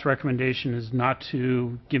staff's recommendation is not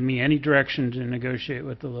to give me any direction to negotiate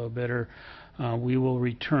with the low bidder. We will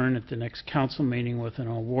return at the next council meeting with an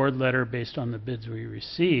award letter based on the bids we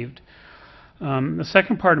received. The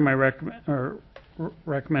second part of my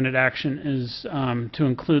recommended action is to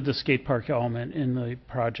include the skate park element in the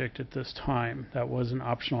project at this time. That was an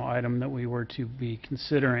optional item that we were to be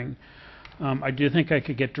considering. I do think I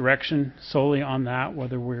could get direction solely on that,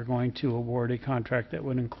 whether we're going to award a contract that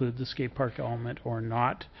would include the skate park element or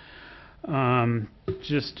not.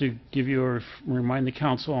 Just to give you remind the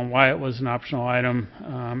council on why it was an optional item,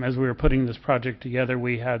 as we were putting this project together,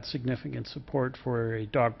 we had significant support for a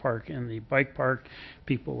dog park and the bike park.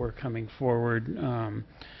 People were coming forward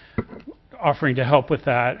offering to help with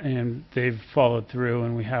that, and they've followed through,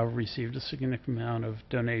 and we have received a significant amount of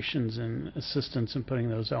donations and assistance in putting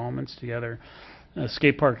those elements together. A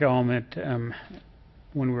skate park element,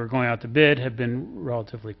 when we were going out to bid, had been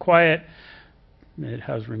relatively quiet. It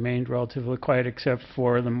has remained relatively quiet, except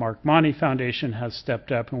for the Mark Monty Foundation has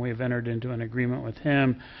stepped up, and we've entered into an agreement with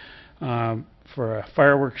him for a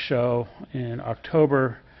fireworks show in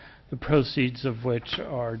October, the proceeds of which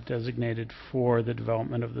are designated for the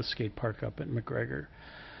development of the skate park up at McGregor.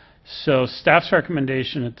 So staff's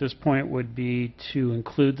recommendation at this point would be to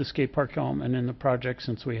include the skate park element in the project,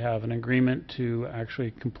 since we have an agreement to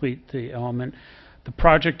actually complete the element. The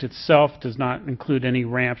project itself does not include any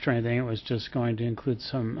ramps or anything. It was just going to include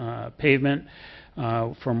some pavement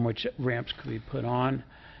from which ramps could be put on.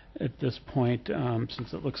 At this point,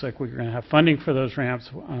 since it looks like we're going to have funding for those ramps,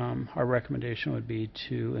 our recommendation would be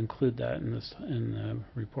to include that in the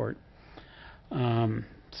report.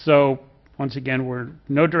 So once again, we're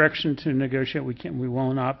no direction to negotiate. We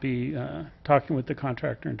will not be talking with the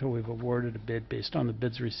contractor until we've awarded a bid based on the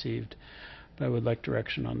bids received. But I would like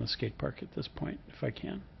direction on the skate park at this point, if I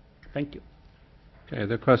can. Thank you. Okay,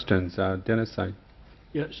 other questions? Dennis,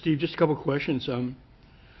 Yeah, Steve, just a couple of questions.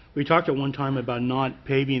 We talked at one time about not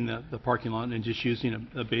paving the parking lot and just using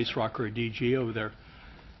a base rock or a DG over there.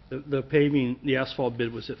 The paving, the asphalt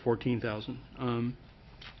bid was at $14,000.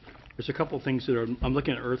 There's a couple of things that I'm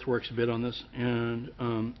looking at Earthworks bid on this, and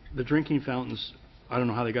the drinking fountains, I don't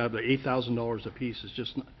know how they got it, but $8,000 a piece is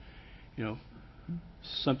just,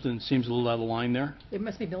 something seems a little out of line there. It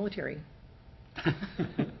must be military.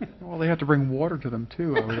 Well, they have to bring water to them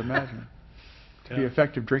too, I would imagine. To be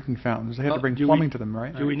effective drinking fountains, they have to bring do plumbing to them,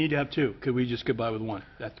 right? Do we need to have two? Could we just get by with one?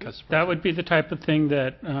 That cuts the price. That would be the type of thing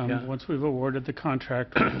that, Yeah. once we've awarded the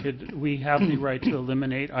contract, we have the right to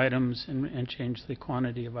eliminate items and change the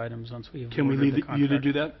quantity of items once we've Can we awarded leave the you to contract.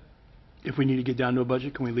 do that? If we need to get down to a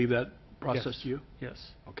budget, can we leave that process to you?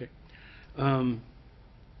 Yes. Okay.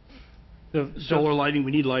 Solar lighting,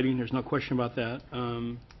 we need lighting, there's no question about that.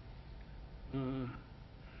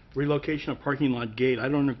 Relocation of parking lot gate, I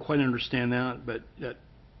don't quite understand that, but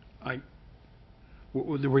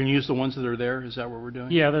we're going to use the ones that are there, is that what we're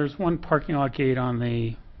doing? Yeah, there's one parking lot gate on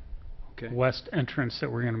the Okay. west entrance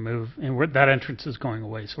that we're going to move, and that entrance is going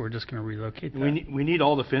away, so we're just going to relocate that. We need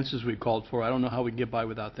all the fences we called for, I don't know how we can get by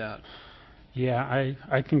without that. Yeah,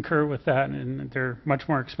 I concur with that, and they're much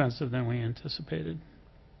more expensive than we anticipated.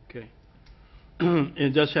 Okay.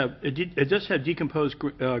 It does have decomposed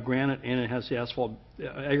granite, and it has the asphalt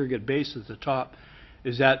aggregate base at the top.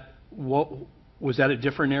 Is that was that a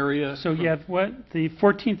different area? So yeah, the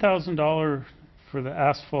 $14,000 for the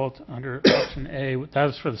asphalt under option A, that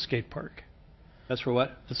is for the skate park. That's for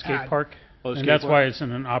what? The skate park. Oh, the And skate that's park? why it's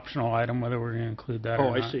in an optional item, whether we're going to include that or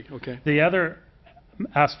Oh, not. I see, okay. The other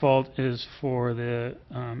asphalt is for the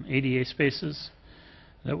ADA spaces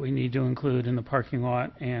that we need to include in the parking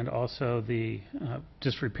lot, and also the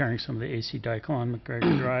just repairing some of the AC Dykel on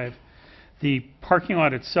McGregor Drive. The parking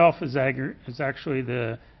lot itself is actually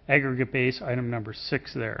the aggregate base item number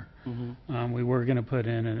 6 there. Mhm. We were going to put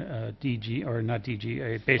in a DG, or not DG,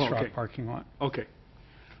 a base rock Okay. parking lot. Okay.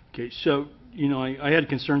 Okay, so, I had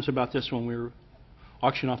concerns about this when we were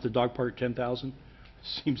auctioning off the dog park, 10,000.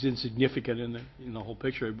 Seems insignificant in the whole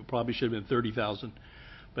picture. It probably should have been 30,000.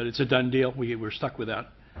 But it's a done deal. We're stuck with that.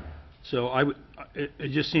 So it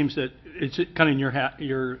just seems that it's kind of in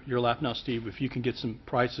your lap now, Steve, if you can get some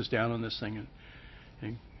prices down on this thing.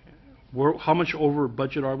 And how much over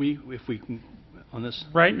budget are we, if we can, on this?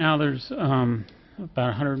 Right now, there's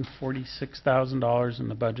about $146,000 in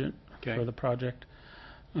the budget Okay. for the project.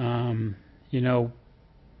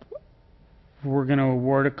 We're going to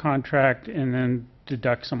award a contract and then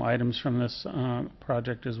deduct some items from this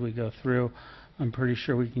project as we go through. I'm pretty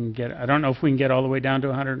sure we can get, I don't know if we can get all the way down to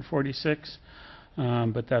 146,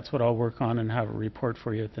 but that's what I'll work on and have a report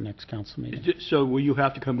for you at the next council meeting. So will you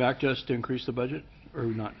have to come back to us to increase the budget, or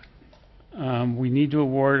not? We need to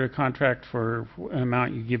award a contract for an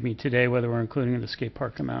amount you give me today, whether we're including the skate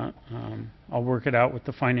park amount. I'll work it out with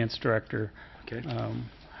the finance director, Okay.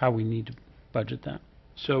 how we need to budget that.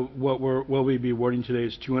 So what will we be awarding today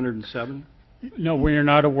is 207? No, we are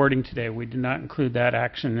not awarding today. We did not include that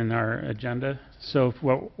action in our agenda. So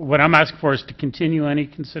what I'm asking for is to continue any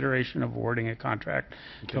consideration of awarding a contract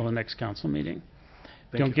until the next council meeting.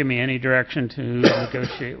 Don't give me any direction to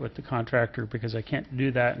negotiate with the contractor, because I can't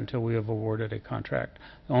do that until we have awarded a contract.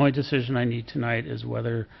 The only decision I need tonight is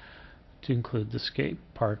whether to include the skate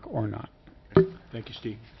park or not. Thank you,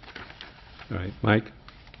 Steve. all right, Mike?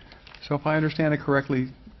 So if I understand it correctly,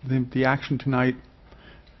 the action tonight,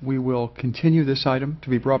 we will continue this item to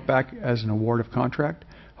be brought back as an award of contract,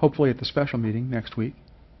 hopefully at the special meeting next week.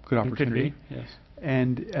 Good It could opportunity. be, yes.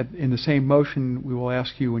 And in the same motion, we will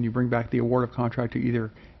ask you, when you bring back the award of contract, to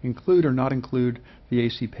either include or not include the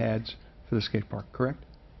AC pads for the skate park, correct?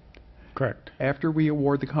 Correct. After we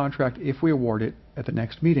award the contract, if we award it at the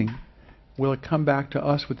next meeting, will it come back to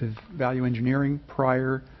us with the value engineering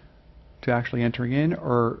prior to actually entering in,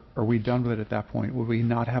 or are we done with it at that point? Will we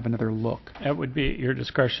not have another look? That would be at your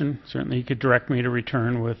discretion. Certainly, you could direct me to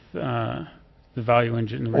return with the value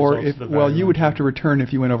engine, the Or results if, of the well, value you would engine. have to return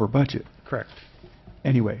if you went over budget. Correct.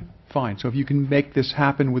 Anyway, fine. So if you can make this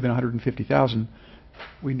happen within 150,000,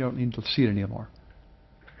 we don't need to see it anymore.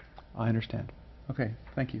 I understand. Okay,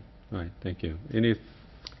 thank you. All right, thank you. Any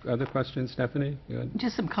other questions, Stephanie? Good?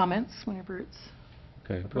 Just some comments whenever it's...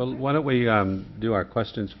 Okay, well, why don't we do our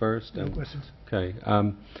questions first? No questions. Okay.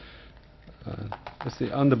 Let's see,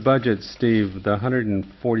 on the budget, Steve, the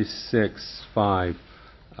 146.5,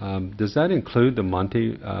 does that include the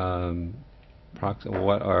Monty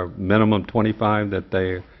what are minimum 25 that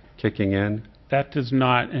they're kicking in? That does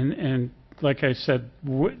not, and like I said,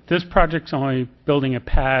 this project's only building a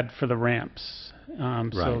pad for the ramps. So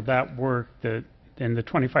Right. that work, and the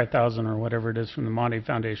 25,000 or whatever it is from the Monty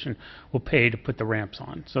Foundation will pay to put the ramps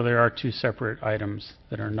on. So there are two separate items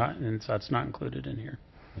that are not, and so that's not included in here.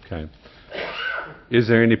 Okay. Is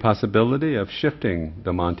there any possibility of shifting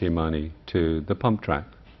the Monty money to the pump track?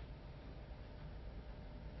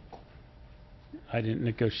 I didn't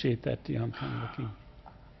negotiate that deal, I'm kind of looking.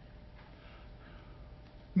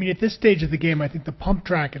 I mean, at this stage of the game, I think the pump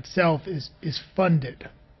track itself is funded.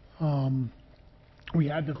 We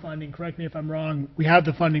have the funding, correct me if I'm wrong, we have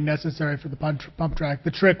the funding necessary for the pump track.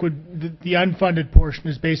 The trick would, the unfunded portion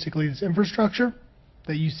is basically this infrastructure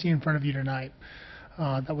that you see in front of you tonight.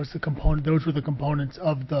 That was the component, those were the components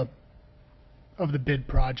of the bid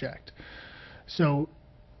project. So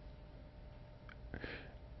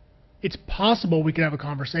it's possible we could have a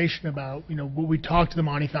conversation about, you know, what we talked to the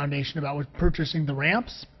Monty Foundation about was purchasing the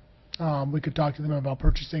ramps. We could talk to them about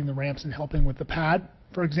purchasing the ramps and helping with the pad,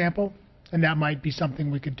 for example. And that might be something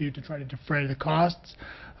we could do to try to defray the costs.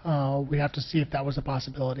 We have to see if that was a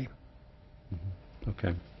possibility.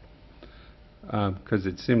 Okay. Because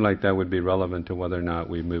it seemed like that would be relevant to whether or not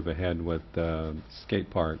we move ahead with the skate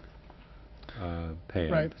park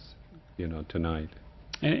pads, Right. you know, tonight.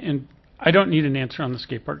 And I don't need an answer on the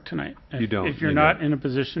skate park tonight. You don't If you're need not that. in a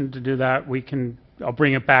position to do that, I'll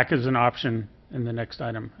bring it back as an option in the next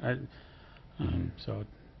item. So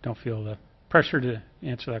don't feel the pressure to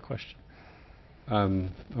answer that question.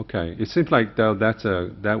 Okay. It seems like, though,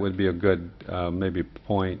 that would be a good maybe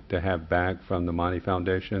point to have back from the Monty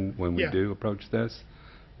Foundation when we Yeah. do approach this,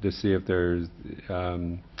 to see if there's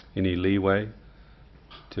any leeway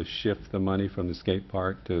to shift the money from the skate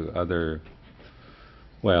park to other.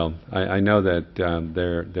 Well, I know that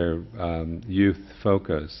they're youth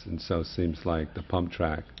focused, and so it seems like the pump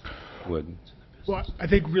track would. Well, I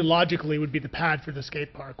think logically would be the pad for the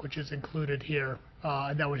skate park, which is included here,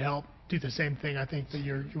 and that would help do the same thing. I think that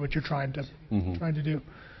what you're trying to do.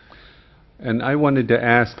 And I wanted to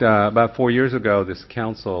ask, about 4 years ago, this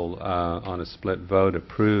council, on a split vote,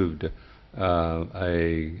 approved about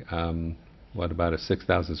a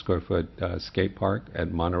 6,000 square foot skate park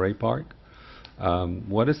at Monterey Park.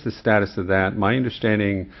 What is the status of that? My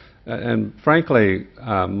understanding, and frankly,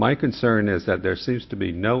 my concern is that there seems to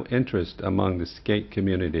be no interest among the skate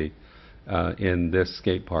community in this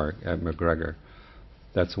skate park at McGregor.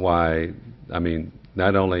 That's why, I mean,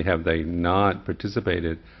 not only have they not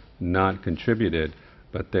participated, not contributed,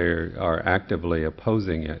 but they are actively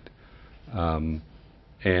opposing it, and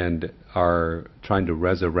are trying to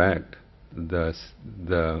resurrect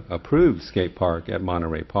the approved skate park at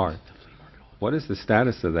Monterey Park. What is the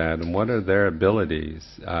status of that, and what are their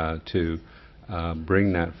abilities to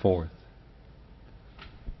bring that forth?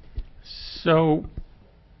 So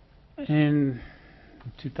in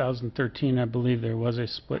 2013, I believe there was a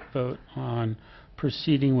split vote on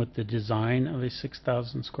proceeding with the design of a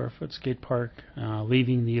 6,000 square foot skate park,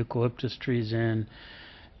 leaving the eucalyptus trees in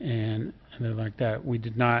and everything like that. We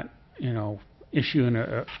did not, issue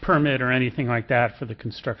a permit or anything like that for the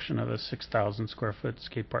construction of a 6,000 square foot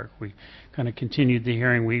skate park. We kind of continued the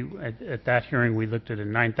hearing. At that hearing, we looked at a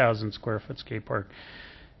 9,000 square foot skate park.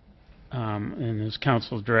 And his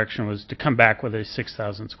council's direction was to come back with a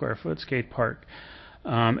 6,000 square foot skate park.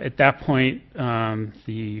 At that point,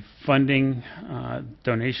 the funding,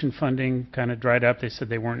 donation funding kind of dried up. They said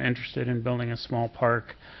they weren't interested in building a small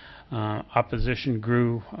park. Opposition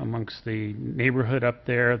grew amongst the neighborhood up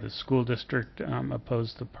there. The school district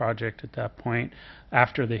opposed the project at that point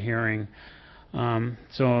after the hearing.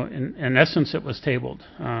 So in essence, it was tabled.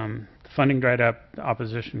 The funding dried up, the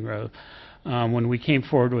opposition grew. When we came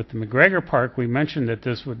forward with the McGregor Park, we mentioned that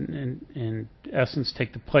this would, in essence,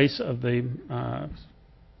 take the place of the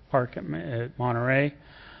park at Monterey.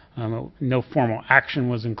 No formal action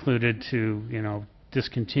was included to,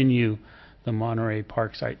 discontinue the Monterey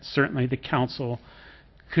Park site. Certainly, the council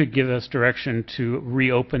could give us direction to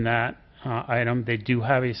reopen that item. They do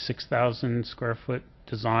have a 6,000 square foot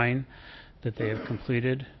design that they have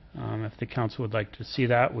completed. If the council would like to see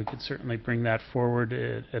that, we could certainly bring that forward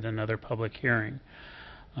at another public hearing.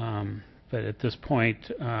 But at this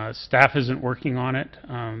point, staff isn't working on it.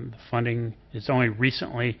 The funding, it's only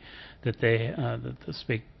recently that that the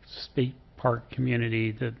Spate Park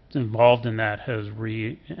community that's involved in that has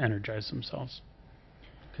re-energized themselves.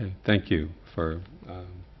 Okay, thank you for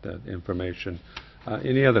that information.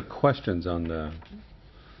 Any other questions on the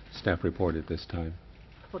staff report at this time?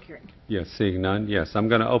 Public hearing. Yes, seeing none. Yes, I'm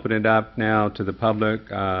going to open it up now to the public.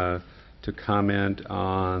 to comment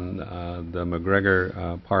on the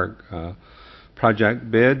McGregor Park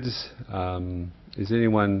project bids. Does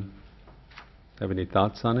anyone have any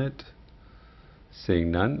thoughts on it?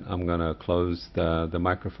 Seeing none, I'm going to close the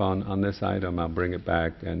microphone on this item. I'll bring it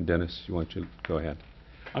back. And Dennis, you want to go ahead?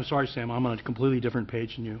 I'm sorry, Sam, I'm on a completely different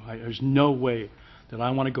page than you. There's no way that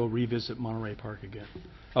I want to go revisit Monterey Park again.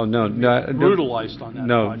 Oh, no. Brutalized on that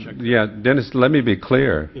project. Yeah, Dennis, let me be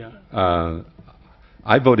clear. Yeah.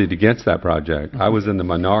 I voted against that project. I was in the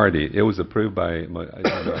minority. It was approved by a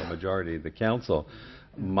majority of the council.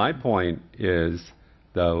 My point is,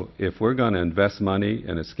 though, if we're going to invest money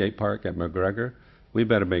in a skate park at McGregor, we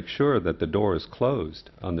better make sure that the door is closed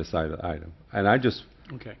on this item. And I just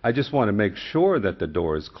want to make sure that the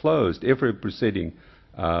door is closed if we're proceeding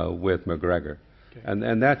with McGregor. Okay.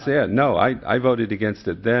 And that's it. No, I voted against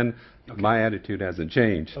it then. Okay. My attitude hasn't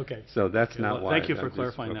changed. Okay. So that's not well, why. Thank you for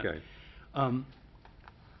clarifying that.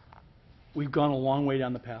 We've gone a long way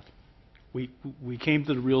down the path. We came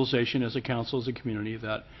to the realization as a council, as a community,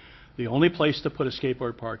 that the only place to put a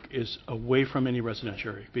skateboard park is away from any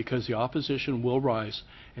residential area, because the opposition will rise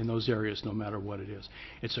in those areas no matter what it is.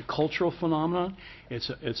 It's a cultural phenomenon. It's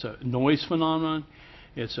a noise phenomenon.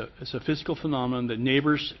 It's a physical phenomenon that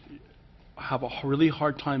neighbors have a really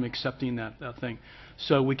hard time accepting that thing.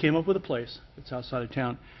 So we came up with a place that's outside of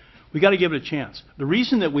town. We got to give it a chance. The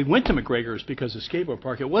reason that we went to McGregor is because of skateboard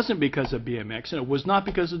park. It wasn't because of BMX, and it was not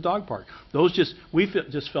because of dog park. We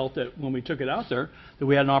just felt that when we took it out there, that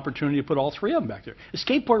we had an opportunity to put all three of them back there. The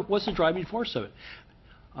skateboard was the driving force of it.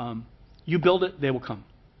 You build it, they will come.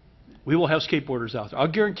 We will have skateboarders out there. I'll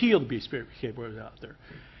guarantee you'll be skateboarders out there.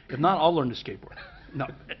 If not, I'll learn to skateboard. No,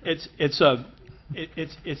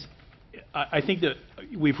 I think that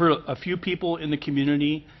we've heard a few people in the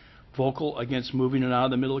community vocal against moving it out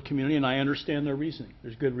of the middle of the community, and I understand their reasoning.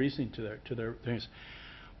 There's good reasoning to their things.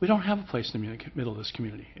 We don't have a place in the middle of this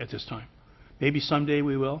community at this time. Maybe someday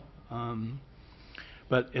we will,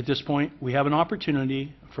 but at this point, we have an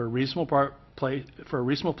opportunity for a reasonable place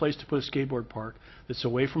to put a skateboard park that's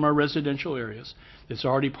away from our residential areas, that's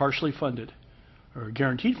already partially funded, or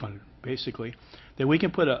guaranteed funded, basically, that we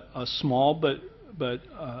can put a small but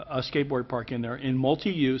a skateboard park in there in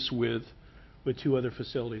multi-use with two other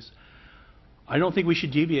facilities. I don't think we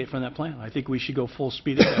should deviate from that plan. I think we should go full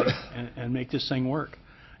speed ahead and make this thing work.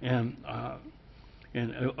 And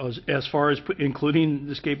as far as including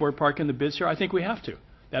the skateboard park in the bids here, I think we have to.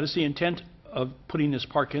 That is the intent of putting this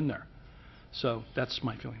park in there. So that's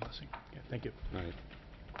my feeling, Leslie. Okay, thank you. All right.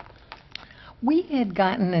 We had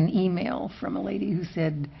gotten an email from a lady who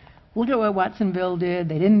said, look at what Watsonville did.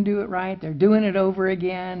 They didn't do it right. They're doing it over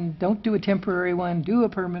again. Don't do a temporary one. Do a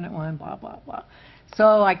permanent one, blah, blah, blah.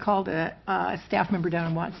 So I called a staff member down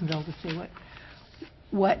in Watsonville to say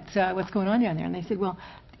what's going on down there. And they said, well,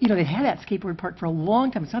 you know, they had that skateboard park for a long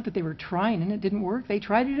time. It's not that they were trying and it didn't work. They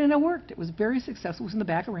tried it and it worked. It was very successful. It was in the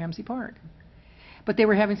back of Ramsey Park. But they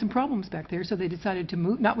were having some problems back there, so they decided to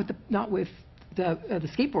move, not with the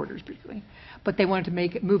skateboarders particularly, but they wanted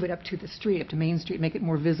to move it up to the street, up to Main Street, make it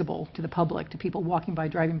more visible to the public, to people walking by,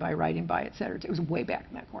 driving by, riding by, et cetera. It was way back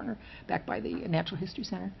in that corner, back by the Natural History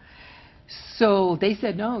Center. So they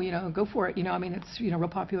said, no, you know, go for it. You know, I mean, it's, you know, real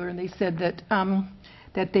popular. And they said that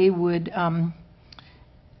that they would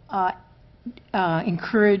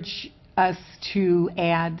encourage us to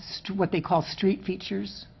add what they call street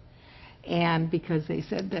features. And because they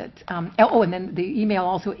said that, and then the email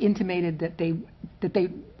also intimated that they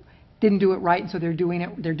didn't do it right, and so they're doing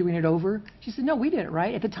it over. She said, no, we did it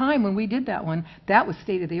right. At the time when we did that one, that was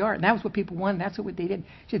state of the art, and that was what people wanted. That's what they did.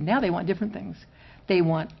 She said, now they want different things. They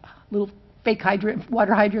want little fake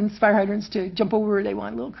water hydrants, fire hydrants to jump over. They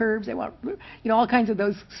want little curbs. They want, you know, all kinds of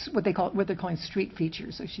those what they're calling street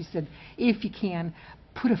features. So she said, if you can,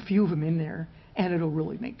 put a few of them in there, and it'll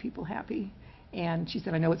really make people happy. And she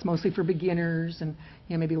said, I know it's mostly for beginners and,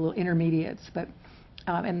 you know, maybe a little intermediates, but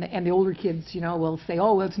and the older kids, you know, will say,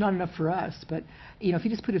 oh, well, it's not enough for us. But, you know, if you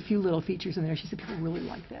just put a few little features in there, she said people really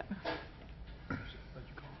like that.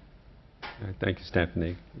 Thank you,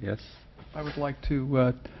 Stephanie. Yes? I would like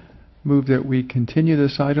to move that we continue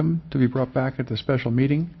this item to be brought back at the special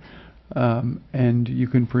meeting, and you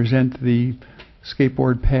can present the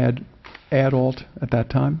skateboard pad adult at that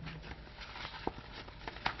time.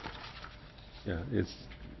 Yeah, is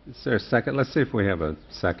there a second? Let's see if we have a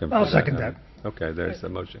second. I'll second that. Okay, there's a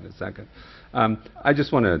motion, a second. I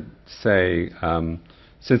just want to say,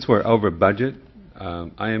 since we're over budget,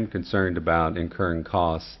 I am concerned about incurring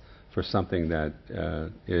costs for something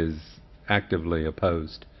that is actively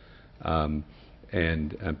opposed.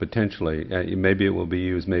 and potentially, maybe it will be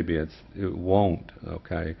used, maybe it won't,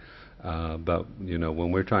 okay? But, you know,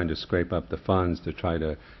 when we're trying to scrape up the funds to try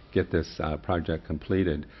to get this project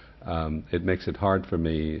completed, it makes it hard for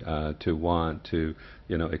me to want to,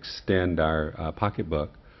 you know, extend our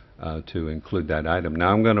pocketbook to include that item.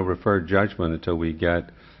 Now, I'm going to refer judgment until we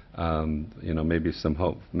get, you know, maybe some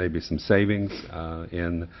hope, maybe some savings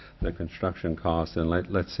in the construction costs, and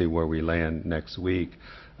let's see where we land next week.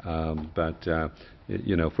 But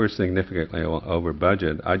you know, if we're significantly over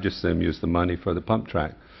budget, I just assume use the money for the pump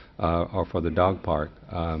track or for the dog park,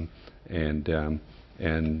 and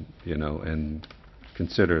you know, and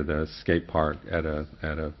consider the skate park at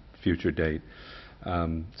a future date.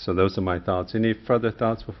 So those are my thoughts. Any further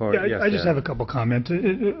thoughts before? Yeah, Yes, I just Ed. have a couple comments.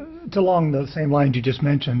 It's along the same lines you just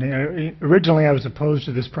mentioned. Originally, I was opposed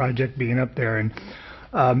to this project being up there, and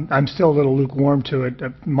I'm still a little lukewarm to it.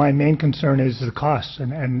 My main concern is the costs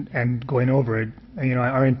and going over it. You know,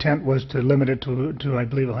 our intent was to limit it to I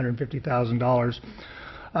believe $150,000.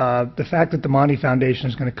 The fact that the Monty Foundation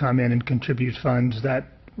is going to come in and contribute funds, that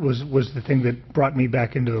was the thing that brought me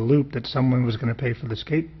back into the loop, that someone was going to pay for the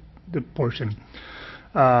portion.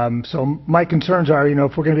 So my concerns are, you know,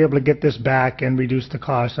 if we're going to be able to get this back and reduce the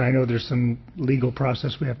cost, I know there's some legal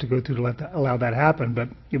process we have to go through to allow that happen, but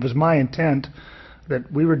it was my intent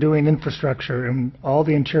that we were doing infrastructure and all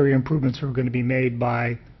the interior improvements were going to be made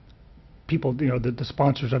by people, you know, the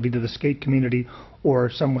sponsors of either the skate community or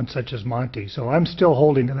someone such as Monty. So I'm still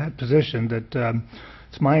holding to that position that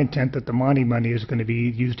it's my intent that the Monty money is going to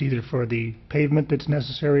be used either for the pavement that's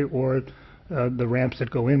necessary or the ramps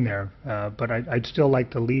that go in there. But I'd still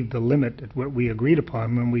like to leave the limit at what we agreed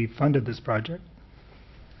upon when we funded this project.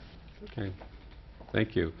 Okay.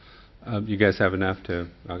 Thank you. You guys have enough to,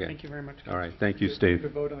 okay. Thank you very much. All right, thank you, Steve. To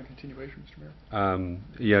vote on the continuation, Mr. Mayor?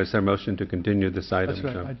 Yeah, is there a motion to continue this item?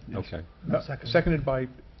 That's right. Joe? Yes. Okay, Seconded by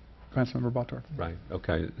Councilmember Butler. right,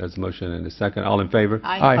 okay. There's a motion and a second. All in favor?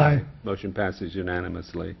 Aye. Motion passes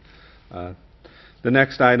unanimously. The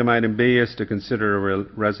next item, item B, is to consider a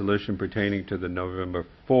resolution pertaining to the November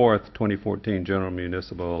 4th, 2014 general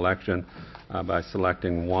municipal election by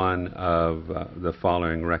selecting one of the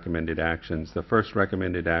following recommended actions. The first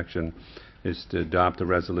recommended action is to adopt a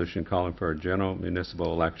resolution calling for a general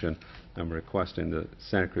municipal election. I'm requesting the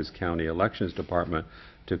Santa Cruz County Elections Department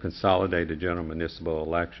to consolidate a general municipal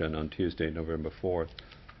election on Tuesday, November 4th,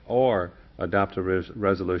 or adopt a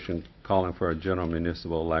resolution calling for a general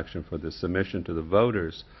municipal election for the submission to the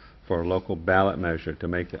voters for a local ballot measure to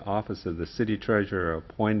make the office of the city treasurer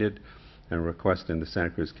appointed, and requesting the Santa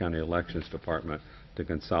Cruz County Elections Department to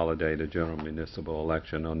consolidate a general municipal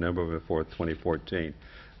election on November 4th, 2014.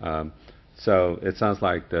 So it sounds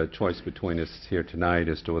like the choice between us here tonight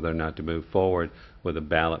as to whether or not to move forward with a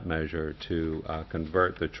ballot measure to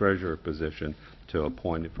convert the treasurer position to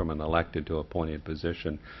appointed, from an elected to appointed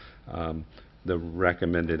position. The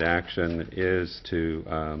recommended action is to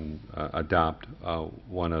adopt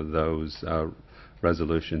one of those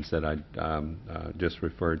resolutions that I just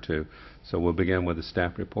referred to. So we'll begin with the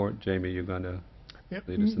staff report. Jamie, you're going to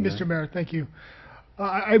lead us in Mr. that? Mayor, thank you.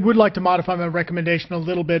 I would like to modify my recommendation a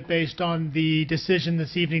little bit based on the decision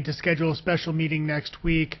this evening to schedule a special meeting next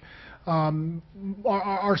week.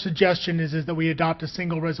 Our suggestion is that we adopt a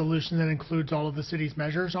single resolution that includes all of the city's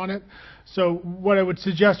measures on it. So what I would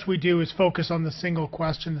suggest we do is focus on the single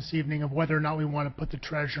question this evening of whether or not we want to put the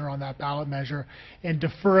treasurer on that ballot measure, and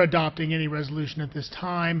defer adopting any resolution at this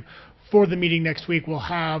time. For the meeting next week, we'll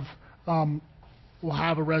have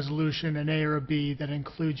a resolution, an A or a B, that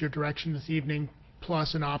includes your direction this evening,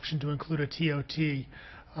 plus an option to include a TOT.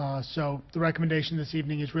 So the recommendation this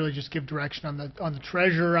evening is really just give direction on the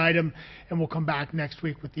treasurer item, and we'll come back next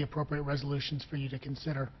week with the appropriate resolutions for you to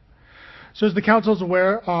consider. So as the council is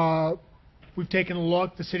aware, we've taken a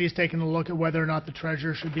look, the city has taken a look at whether or not the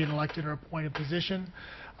treasurer should be an elected or appointed position.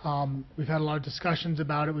 We've had a lot of discussions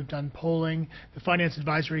about it. We've done polling. The Finance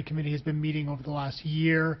Advisory Committee has been meeting over the last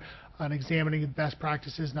year on examining the best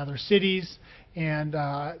practices in other cities. And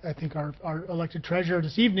I think our elected treasurer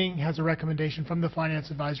this evening has a recommendation from the Finance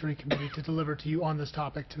Advisory Committee to deliver to you on this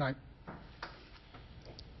topic tonight.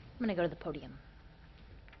 I'm going to go to the podium.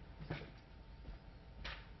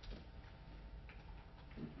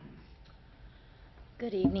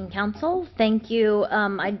 Good evening, Council. Thank you.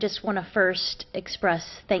 I just want to first express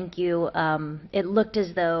thank you. It looked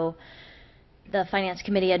as though the Finance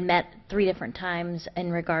Committee had met 3 different times in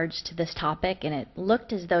regards to this topic, and it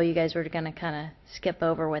looked as though you guys were going to kind of skip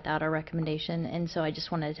over without our recommendation. And so I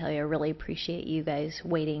just wanted to tell you I really appreciate you guys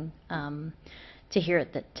waiting to hear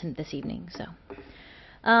it this evening.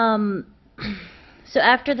 So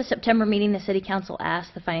after the September meeting, the City Council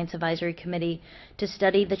asked the Finance Advisory Committee to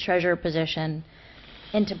study the treasurer position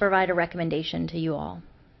and to provide a recommendation to you all.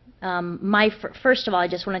 First of all, I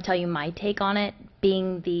just want to tell you my take on it,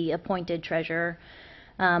 being the appointed treasurer.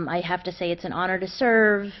 I have to say it's an honor to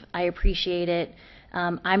serve. I appreciate it.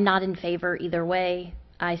 I'm not in favor either way.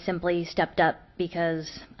 I simply stepped up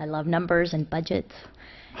because I love numbers and budgets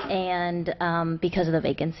and because of the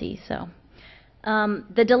vacancy. So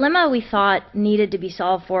the dilemma we thought needed to be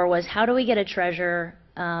solved for was how do we get a treasurer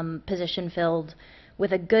position filled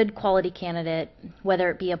with a good quality candidate,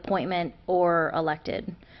 whether it be appointment or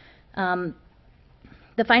elected. The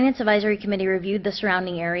Finance Advisory Committee reviewed the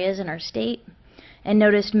surrounding areas in our state and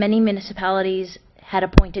noticed many municipalities had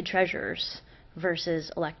appointed treasurers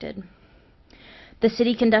versus elected. The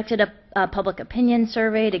city conducted a public opinion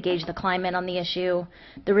survey to gauge the climate on the issue.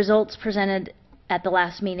 The results presented at the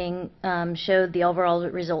last meeting showed the overall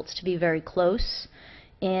results to be very close,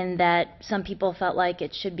 in that some people felt like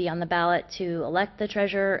it should be on the ballot to elect the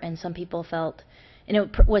treasurer, and some people felt, and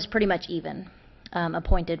it was pretty much even,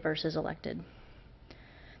 appointed versus elected.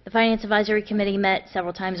 The Finance Advisory Committee met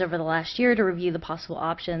several times over the last year to review the possible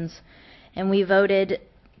options, and we voted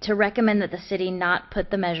to recommend that the city not put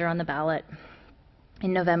the measure on the ballot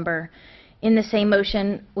in November. In the same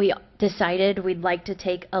motion, we decided we'd like to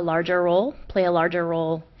take a larger role, play a larger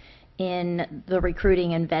role in the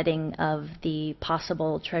recruiting and vetting of the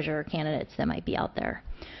possible treasurer candidates that might be out there.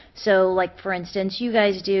 So, like, for instance, you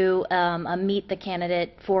guys do a meet the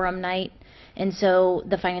candidate forum night, and so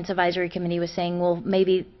the Finance Advisory Committee was saying, well,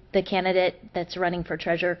 maybe the candidate that's running for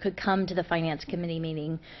treasurer could come to the Finance Committee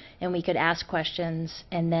meeting, and we could ask questions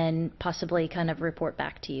and then possibly kind of report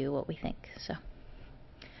back to you what we think. So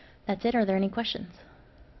that's it. Are there any questions?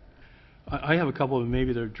 I have a couple, of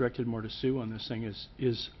maybe they're directed more to Sue on this thing,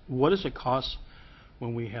 is what does it cost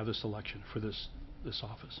when we have this election for this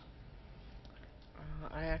office?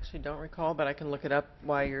 I actually don't recall, but I can look it up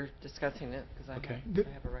while you're discussing it, because I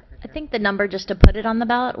have a record I here. think the number just to put it on the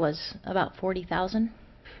ballot was about 40,000.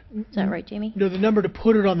 Is that right, Jamie? No, the number to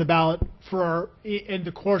put it on the ballot in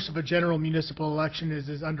the course of a general municipal election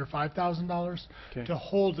is under $5,000. Okay. To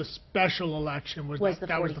hold a special election was the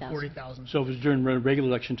 40,000. So if it's during regular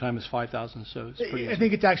election time, it's 5,000. So it's pretty. I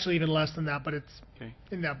think it's actually even less than that, but it's Okay.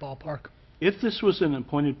 in that ballpark. If this was an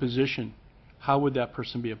appointed position, how would that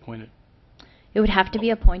person be appointed? It would have to be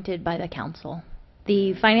appointed by the council.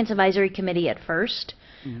 The Finance Advisory Committee at first,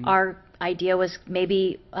 our idea was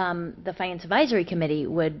maybe the Finance Advisory Committee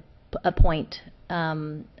would appoint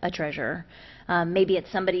a treasurer. Maybe it's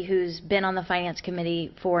somebody who's been on the Finance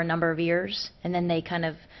Committee for a number of years, and then they kind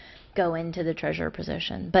of go into the treasurer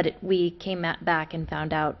position. But we came back and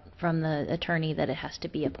found out from the attorney that it has to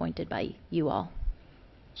be appointed by you all.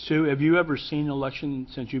 Sue, have you ever seen an election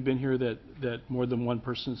since you've been here that more than one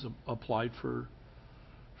person's applied for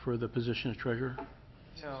the position of treasurer?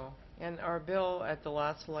 No. And our bill at the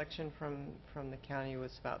last election from the county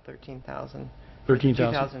was about 13,000.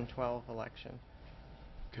 13,000. 2012 election.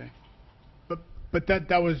 Okay. But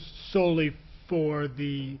that was solely for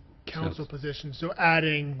the council position. So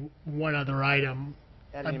adding one other item,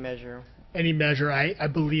 Any measure. any measure, I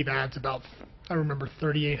believe adds about, I remember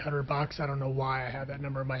 $3,800. I don't know why I had that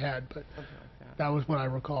number in my head, but that was what I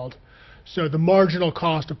recalled. So the marginal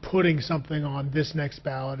cost of putting something on this next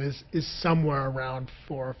ballot is somewhere around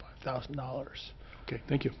 $4,000 or $5,000. Okay,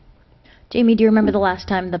 thank you. Jamie, do you remember the last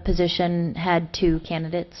time the position had two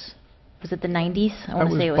candidates? Was it the 90s? I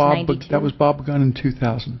want to say it was 92. That was Bob Gunn in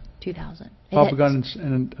 2000. 2000. Bob Gunn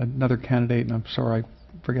and another candidate, and I'm sorry,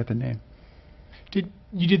 I forget the name.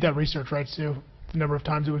 You did that research, right, Sue? The number of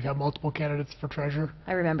times that we've had multiple candidates for treasurer?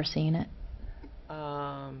 I remember seeing it.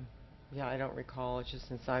 Yeah, I don't recall. It's just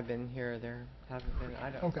since I've been here, there haven't been.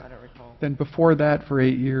 I don't recall. Then before that, for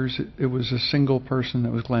 8 years, it was a single person.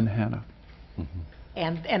 That was Glenn Hanna.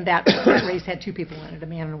 And that race had two people in it, a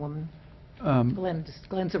man and a woman.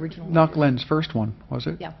 Glenn's original. Not Glenn's first one, was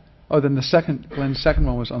it? Yeah. Oh, then Glenn's second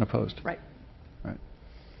one was unopposed. Right. Right.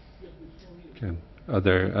 Okay. Are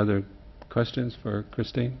there other questions for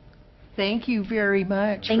Christine? Thank you very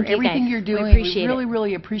much Thank for you, everything guys. you're We doing. appreciate really, it.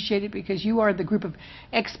 really appreciate it, because you are the group of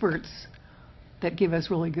experts that give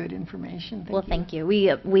us really good information. Thank you.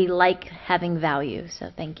 We like having value, so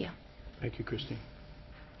thank you. Thank you, Christine.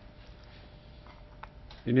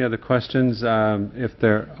 Any other questions? If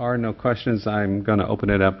there are no questions, I'm going to open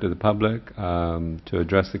it up to the public to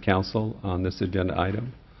address the council on this agenda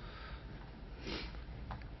item.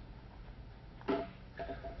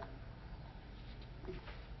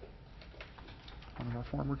 One of our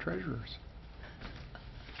former treasurers.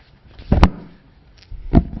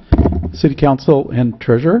 City Council and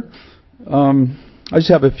Treasurer. I just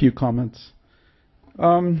have a few comments.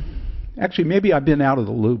 Actually, maybe I've been out of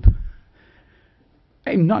the loop.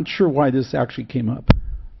 I'm not sure why this actually came up.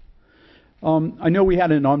 I know we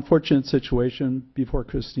had an unfortunate situation before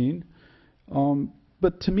Christine,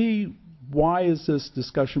 but to me, why is this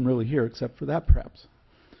discussion really here, except for that, perhaps?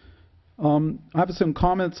 I have some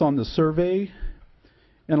comments on the survey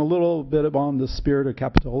and a little bit on the spirit of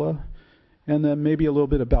Capitola, and then maybe a little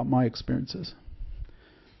bit about my experiences.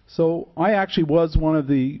 So I actually was one of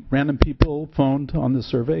the random people phoned on the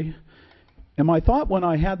survey. And my thought when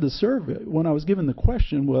I had the survey, when I was given the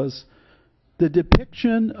question, was the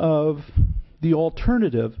depiction of the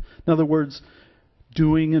alternative. In other words,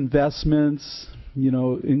 doing investments,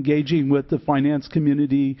 engaging with the finance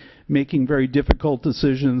community, making very difficult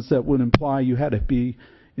decisions that would imply you had to be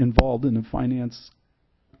involved in the finance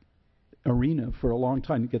arena for a long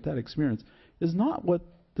time to get that experience, is not what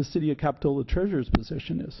the City of Capitola Treasurer's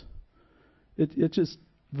position is. It's just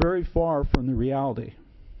very far from the reality.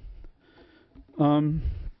 I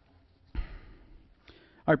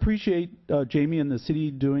appreciate Jamie and the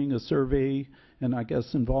city doing a survey and I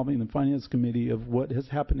guess involving the Finance Committee of what has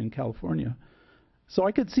happened in California. So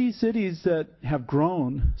I could see cities that have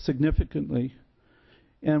grown significantly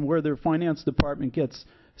and where their finance department gets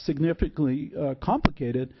significantly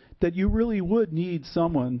complicated, that you really would need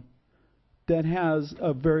someone that has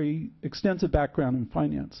a very extensive background in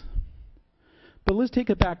finance. But let's take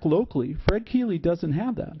it back locally. Fred Keeley doesn't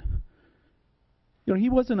have that. He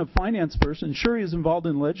wasn't a finance person. Sure, he was involved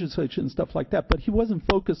in legislation and stuff like that, but he wasn't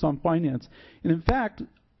focused on finance. And in fact,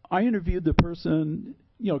 I interviewed the person,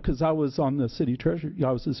 because I was on the city treasurer.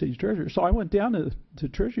 I was the city treasurer. So I went down to the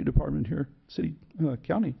Treasury Department here,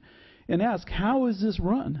 county, and asked, how is this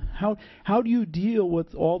run? How do you deal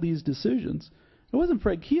with all these decisions? It wasn't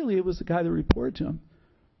Fred Keeley. It was the guy that reported to him.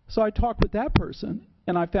 So I talked with that person,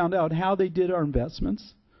 and I found out how they did our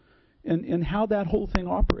investments and how that whole thing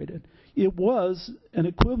operated. It was an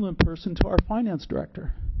equivalent person to our finance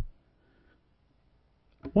director.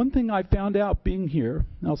 One thing I found out being here,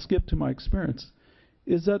 and I'll skip to my experience,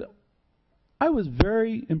 is that I was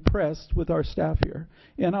very impressed with our staff here,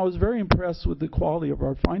 and I was very impressed with the quality of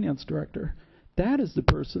our finance director. That is the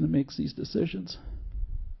person that makes these decisions.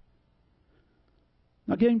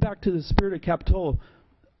 Now, getting back to the spirit of Capitola,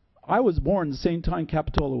 I was born the same time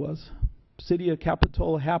Capitola was. City of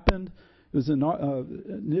Capitola happened. It was an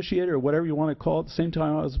initiator, or whatever you want to call it, the same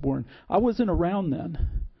time I was born. I wasn't around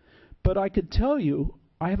then. But I could tell you,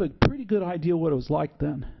 I have a pretty good idea what it was like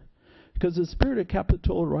then. Because the spirit of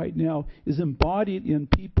Capitola right now is embodied in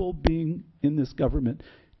people being in this government,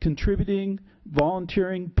 contributing,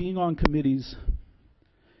 volunteering, being on committees.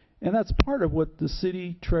 And that's part of what the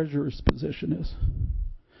city treasurer's position is.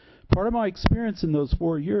 Part of my experience in those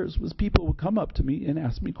 4 years was people would come up to me and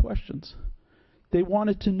ask me questions. They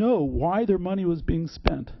wanted to know why their money was being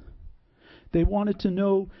spent. They wanted to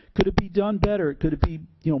know, could it be done better? Could it be,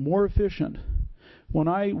 more efficient? When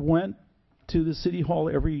I went to the city hall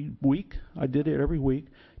every week, I did it every week,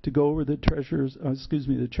 to go over the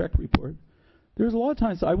the check report, there's a lot of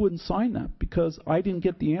times I wouldn't sign that because I didn't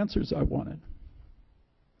get the answers I wanted.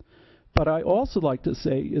 But I also like to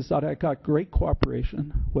say is that I got great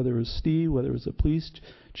cooperation, whether it was Steve, whether it was a police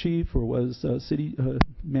chief, or was a city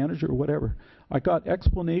manager, or whatever. I got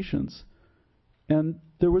explanations, and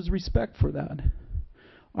there was respect for that.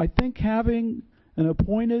 I think having an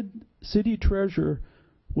appointed city treasurer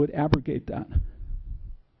would abrogate that.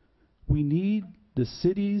 We need the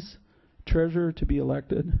city's treasurer to be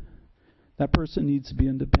elected. That person needs to be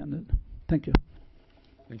independent. Thank you.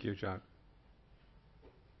 Thank you, Jacques.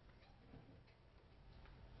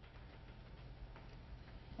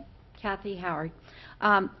 Kathy Howard.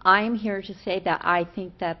 I am here to say that I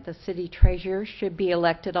think that the city treasurer should be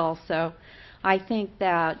elected also. I think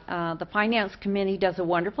that the finance committee does a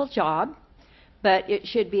wonderful job, but it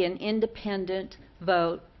should be an independent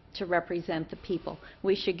vote to represent the people.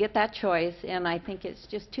 We should get that choice, and I think it's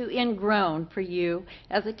just too ingrown for you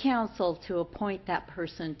as a council to appoint that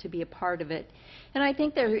person to be a part of it. And I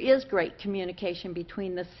think there is great communication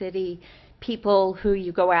between the city people who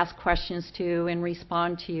you go ask questions to and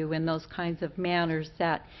respond to you in those kinds of manners,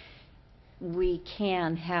 that we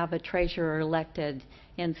can have a treasurer elected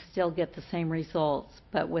and still get the same results,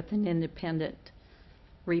 but with an independent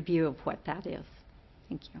review of what that is.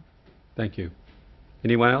 Thank you. Thank you.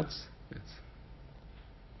 Anyone else? Yes.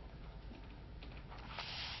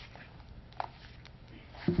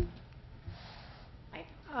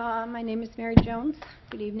 Hi. My name is Mary Jones.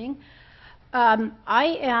 Good evening.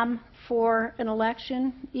 I am for an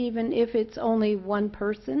election, even if it's only one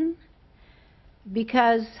person,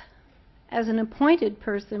 because As an appointed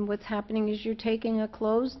person, what's happening is you're taking a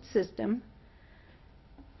closed system,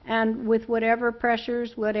 and with whatever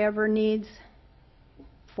pressures, whatever needs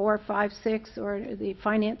 4, 5, 6, or the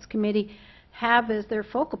Finance Committee have as their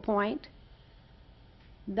focal point,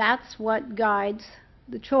 that's what guides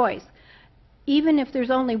the choice. Even if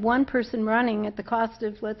there's only one person running at the cost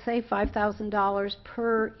of, let's say, $5,000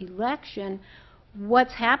 per election,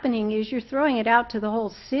 what's happening is you're throwing it out to the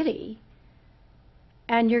whole city,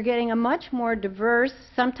 and you're getting a much more diverse,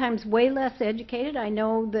 sometimes way less educated. I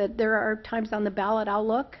know that there are times on the ballot I'll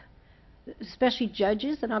look, especially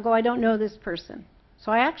judges, and I'll go, I don't know this person.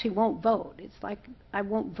 So I actually won't vote. It's like I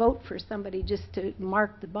won't vote for somebody just to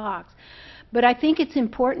mark the box. But I think it's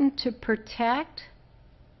important to protect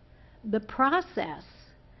the process.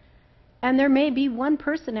 And there may be one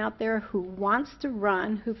person out there who wants to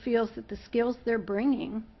run, who feels that the skills they're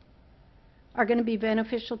bringing are going to be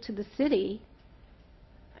beneficial to the city.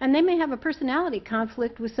 And they may have a personality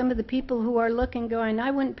conflict with some of the people who are looking, going, I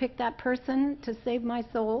wouldn't pick that person to save my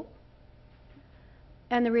soul.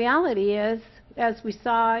 And the reality is, as we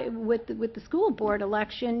saw with the school board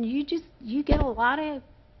election, you get a lot of,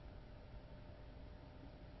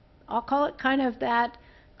 I'll call it kind of that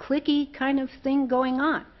cliquey kind of thing going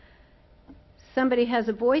on. Somebody has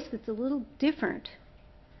a voice that's a little different,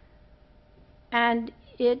 and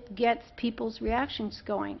it gets people's reactions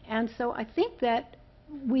going. And so I think that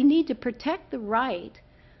we need to protect the right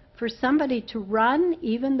for somebody to run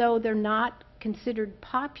even though they're not considered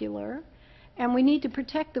popular, and we need to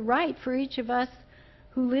protect the right for each of us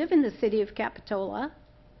who live in the city of Capitola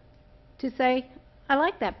to say, I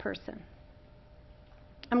like that person.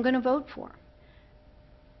 I'm going to vote for him.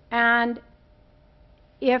 And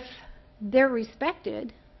if they're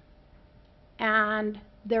respected and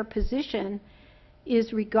their position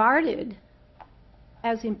is regarded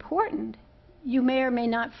as important, you may or may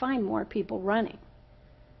not find more people running.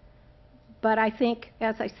 But I think,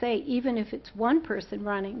 as I say, even if it's one person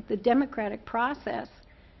running, the democratic process,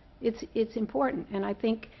 it's important. And I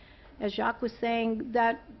think, as Jacques was saying,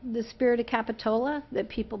 that the spirit of Capitola, that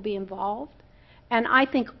people be involved. And I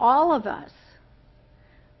think all of us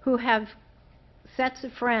who have sets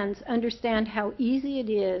of friends understand how easy it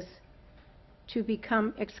is to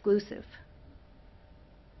become exclusive.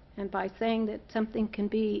 And by saying that something can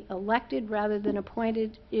be elected rather than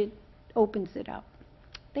appointed, it opens it up.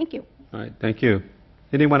 Thank you. All right, thank you.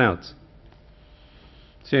 Anyone else?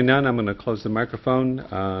 Seeing none, I'm going to close the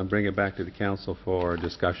microphone, bring it back to the council for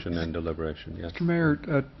discussion and deliberation. Yes. Mr.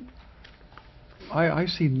 Mayor, I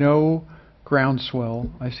see no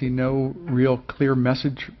groundswell. I see no real clear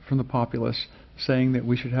message from the populace saying that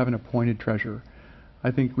we should have an appointed treasurer.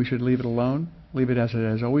 I think we should leave it alone, leave it as it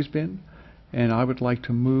has always been, and I would like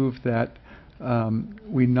to move that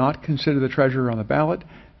we not consider the treasurer on the ballot,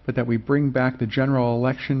 but that we bring back the general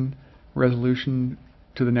election resolution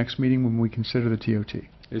to the next meeting when we consider the TOT.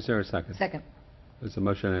 Is there a second? Second. There's a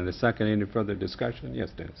motion and a second. Any further discussion? Yes,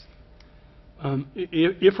 Dennis.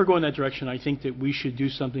 If we're going that direction, I think that we should do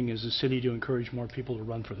something as a city to encourage more people to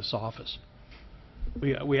run for this office.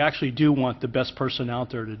 We actually do want the best person out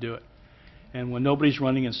there to do it. And when nobody's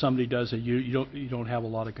running and somebody does it, you don't have a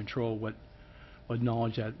lot of control what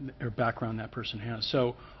knowledge that or background that person has.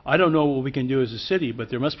 So I don't know what we can do as a city, but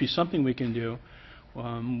there must be something we can do.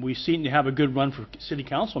 We seem to have a good run for city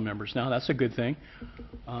council members now. That's a good thing.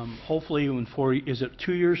 Hopefully in is it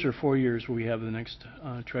 2 years or 4 years where we have the next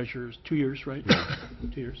treasurers? 2 years, right?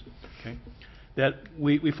 2 years. Okay. That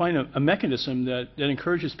we find a mechanism that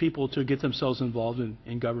encourages people to get themselves involved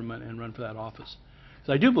in government and run for that office.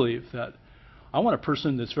 So I do believe that I want a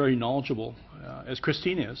person that's very knowledgeable, as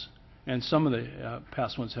Christine is, and some of the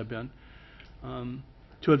past ones have been,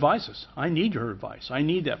 to advise us. I need her advice. I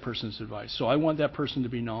need that person's advice. So I want that person to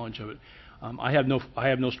be knowledgeable of it. I have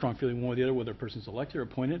no strong feeling one or the other whether a person's elected or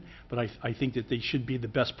appointed, but I think that they should be the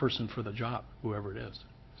best person for the job, whoever it is.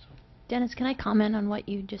 So. Dennis, can I comment on what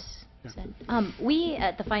you just said? We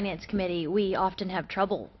at the Finance Committee, we often have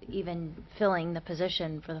trouble even filling the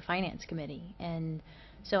position for the Finance Committee. And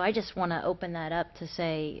so I just want to open that up to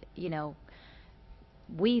say, you know,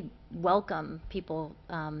 we welcome people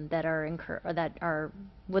that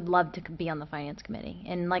would love to be on the Finance Committee.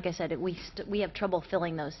 And like I said, we have trouble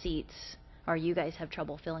filling those seats, or you guys have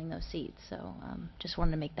trouble filling those seats. So just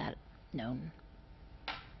wanted to make that known.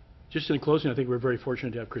 Just in closing, I think we're very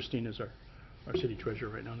fortunate to have Christine as our city treasurer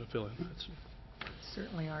right now to fill in.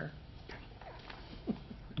 Certainly are.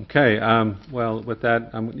 Okay. Well, with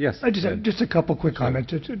that, yes. I just have just a couple quick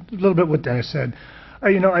comments. It's a little bit what Dennis said.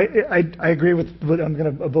 I agree with, I'm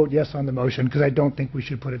going to vote yes on the motion because I don't think we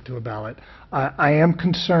should put it to a ballot. I am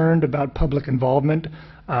concerned about public involvement.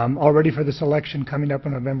 Already for this election coming up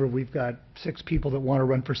in November, we've got 6 people that want to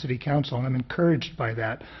run for city council, and I'm encouraged by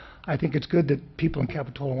that. I think it's good that people in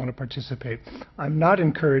Capitola want to participate. I'm not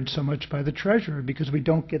encouraged so much by the treasurer because we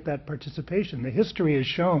don't get that participation. The history has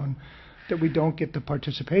shown that we don't get the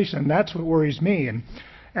participation, and that's what worries me.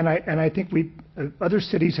 And I think other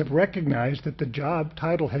cities have recognized that the job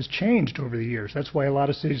title has changed over the years. That's why a lot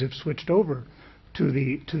of cities have switched over to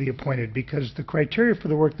the appointed, because the criteria for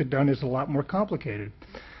the work that's done is a lot more complicated.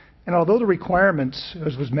 And although the requirements,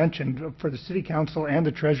 as was mentioned, for the city council and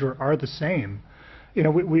the treasurer are the same,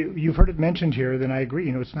 you've heard it mentioned here, then I agree.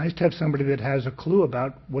 It's nice to have somebody that has a clue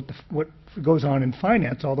about what goes on in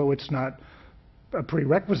finance, although it's not a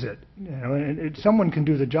prerequisite. Someone can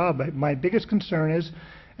do the job. My biggest concern is,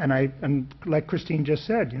 and like Christine just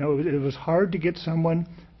said, it was hard to get someone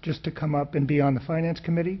just to come up and be on the finance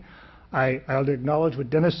committee. I'll acknowledge what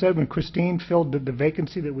Dennis said. When Christine filled the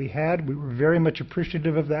vacancy that we had, we were very much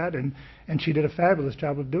appreciative of that, and she did a fabulous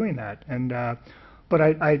job of doing that. But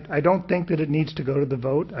I don't think that it needs to go to the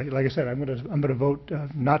vote. Like I said, I'm going to vote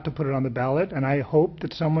not to put it on the ballot, and I hope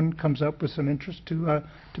that someone comes up with some interest to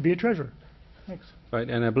be a treasurer. Thanks. Right,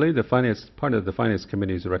 and I believe part of the finance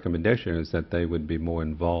committee's recommendation is that they would be more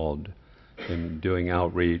involved in doing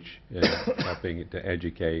outreach, and helping to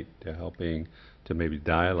educate, helping to maybe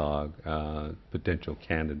dialogue potential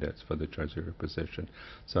candidates for the treasurer position.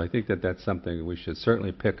 So I think that that's something we should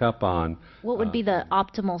certainly pick up on. What would be the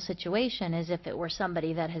optimal situation is if it were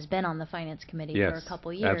somebody that has been on the finance committee for a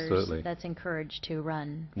couple years absolutely. That's encouraged to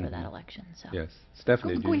run for that election. So. Yes,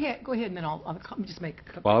 Stephanie. Go ahead, and then I'll just make a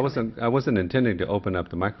couple. Well, I wasn't intending to open up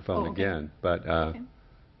the microphone again, but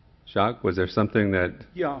Jacques, was there something that?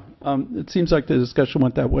 Yeah, it seems like the discussion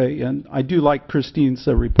went that way, and I do like Christine's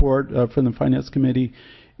report from the Finance Committee,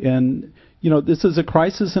 and this is a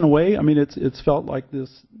crisis in a way. I mean, it's felt like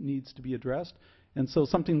this needs to be addressed, and so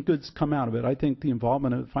something good's come out of it. I think the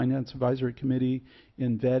involvement of the Finance Advisory Committee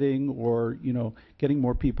in vetting or getting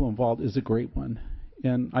more people involved is a great one,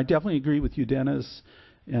 and I definitely agree with you, Dennis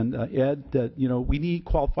and Ed, that we need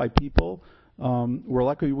qualified people. We're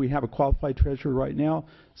lucky we have a qualified treasurer right now,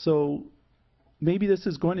 so maybe this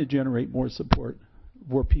is going to generate more support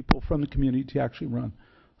for people from the community to actually run.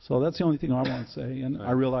 So that's the only thing I want to say, and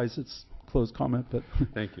I realize it's closed comment, but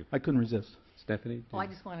thank you. I couldn't resist. Stephanie? Well, I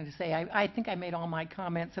just wanted to say, I think I made all my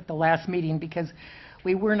comments at the last meeting because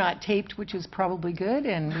we were not taped, which is probably good,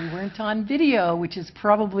 and we weren't on video, which is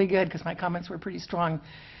probably good because my comments were pretty strong.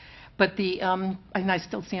 But and I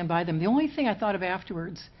still stand by them. The only thing I thought of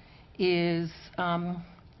afterwards is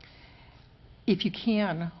if you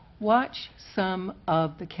can, watch some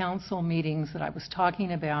of the council meetings that I was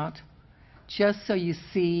talking about just so you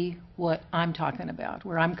see what I'm talking about,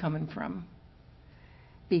 where I'm coming from.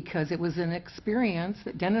 Because it was an experience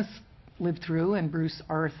that Dennis lived through, and Bruce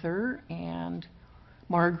Arthur and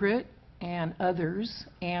Margaret and others,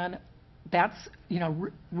 and that's,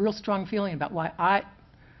 real strong feeling about why I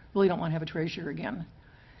really don't want to have a treasurer again.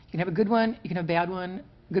 You can have a good one, you can have a bad one.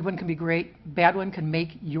 Good one can be great. Bad one can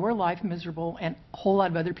make your life miserable and a whole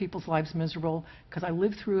lot of other people's lives miserable, because I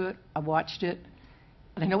lived through it, I watched it,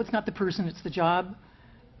 and I know it's not the person, it's the job.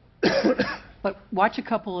 But watch a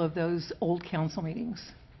couple of those old council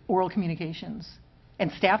meetings, oral communications, and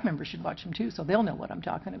staff members should watch them too, so they'll know what I'm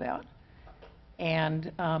talking about.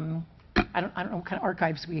 And I don't know what kind of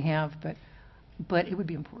archives we have, but it would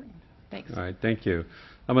be important. Thanks. All right, thank you.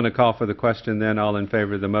 I'm going to call for the question then. All in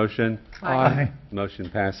favor of the motion? Aye. Motion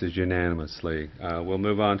passes unanimously. We'll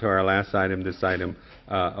move on to our last item, this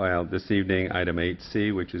evening, item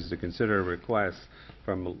 8C, which is to consider a request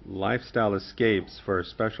from Lifestyle Escapes for a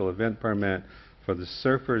special event permit for the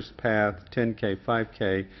Surfers Path 10K,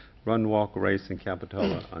 5K Run Walk Race in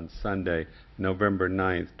Capitola on Sunday, November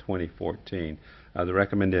 9th, 2014. The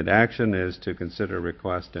recommended action is to consider a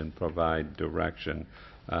request and provide direction.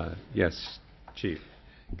 Yes, Chief.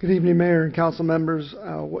 Good evening, Mayor and council members.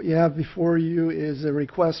 What you have before you is a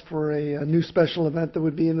request for a new special event that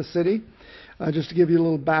would be in the city. Just to give you a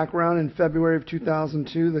little background, in February of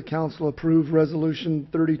 2002, the council approved Resolution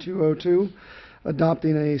 3202,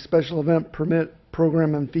 adopting a special event permit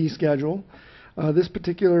program and fee schedule. This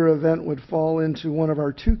particular event would fall into one of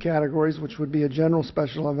our 2 categories, which would be a general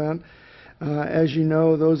special event. As you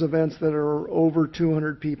know, those events that are over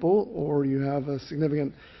 200 people, or you have a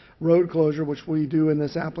significant road closure, which we do in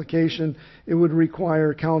this application, it would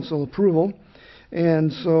require council approval.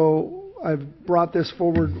 And so I've brought this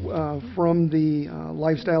forward from the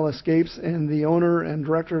Lifestyle Escapes, and the owner and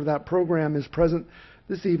director of that program is present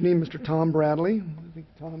this evening Mr. Tom Bradley. I think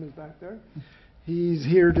Tom is back there. He's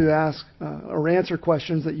here to ask or answer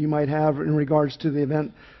questions that you might have in regards to the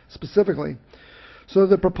event specifically. So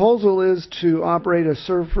the proposal is to operate a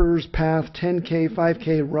Surfers Path 10K,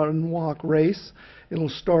 5K run walk race. It'll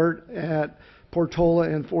start at Portola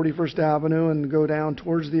and 41st Avenue and go down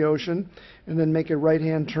towards the ocean, and then make a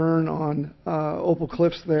right-hand turn on Opal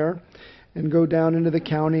Cliffs there, and go down into the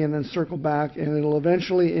county and then circle back, and it'll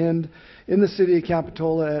eventually end in the city of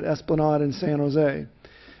Capitola at Esplanade in San Jose.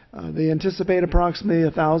 They anticipate approximately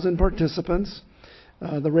 1,000 participants.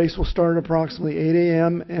 The race will start at approximately 8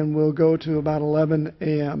 a.m. and will go to about 11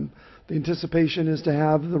 a.m. The anticipation is to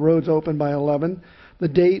have the roads open by 11. The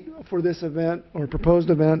date for this event, or proposed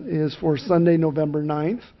event, is for Sunday, November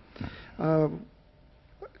 9th. A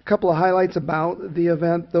couple of highlights about the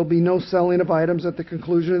event. There'll be no selling of items at the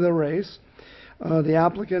conclusion of the race. The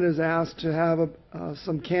applicant is asked to have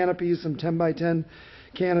some canopies, some 10 by 10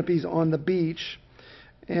 canopies on the beach,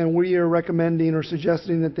 and we are recommending or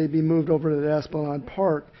suggesting that they be moved over to the Esplanade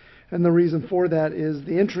Park. And the reason for that is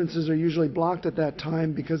the entrances are usually blocked at that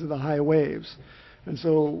time because of the high waves. And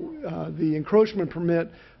so the encroachment permit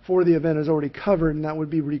for the event is already covered, and that would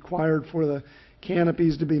be required for the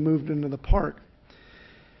canopies to be moved into the park.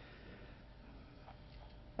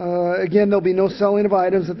 Again, there'll be no selling of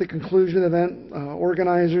items at the conclusion of the event.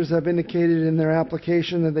 Organizers have indicated in their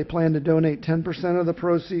application that they plan to donate 10% of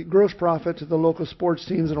the gross profit to the local sports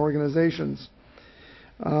teams and organizations.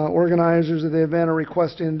 Organizers of the event are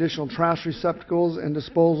requesting additional trash receptacles and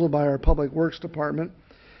disposal by our Public Works Department.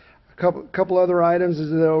 A couple other items is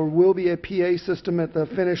there will be a PA system at the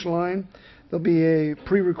finish line. There'll be a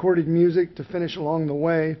pre-recorded music to finish along the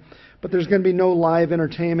way, but there's going to be no live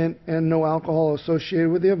entertainment and no alcohol associated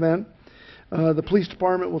with the event. The police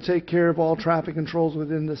department will take care of all traffic controls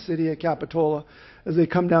within the city of Capitola. As they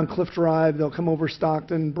come down Cliff Drive, they'll come over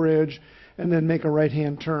Stockton Bridge and then make a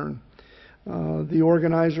right-hand turn. The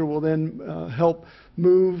organizer will then help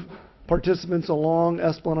move participants along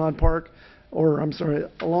Esplanade Park, along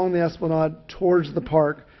the Esplanade towards the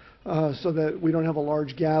park, so that we don't have a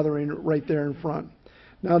large gathering right there in front.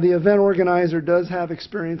 Now, the event organizer does have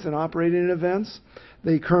experience in operating events.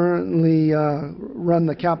 They currently run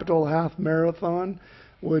the Capitola Half Marathon,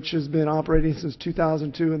 which has been operating since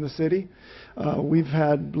 2002 in the city. We've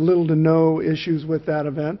had little to no issues with that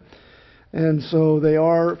event. And so they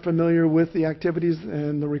are familiar with the activities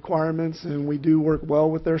and the requirements, and we do work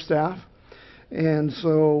well with their staff. And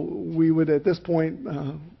so we would, at this point,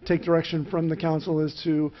 take direction from the council as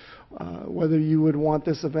to whether you would want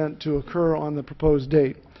this event to occur on the proposed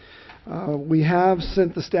date. We have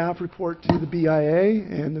sent the staff report to the BIA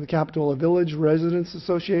and to the Capitola Village Residents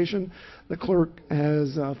Association. The clerk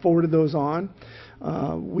has forwarded those on.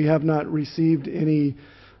 We have not received any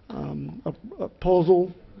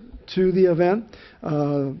proposal to the event.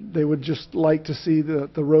 They would just like to see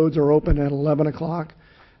that the roads are open at 11 o'clock.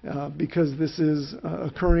 Because this is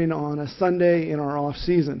occurring on a Sunday in our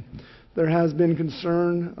off-season. There has been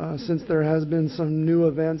concern since there has been some new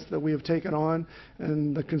events that we have taken on,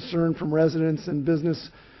 and the concern from residents and business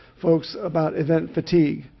folks about event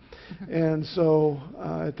fatigue. And so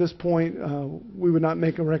at this point, we would not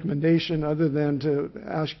make a recommendation other than to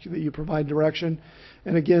ask that you provide direction.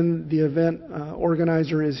 And again, the event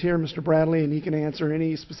organizer is here, Mr. Bradley, and he can answer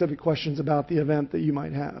any specific questions about the event that you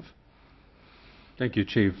might have. Thank you,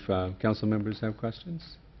 Chief. Council members have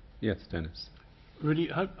questions? Yes, Dennis.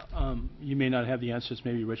 Rudy, you may not have the answers.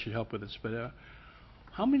 Maybe Rich should help with this. But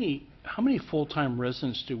how many full-time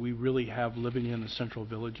residents do we really have living in the Central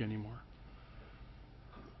Village anymore?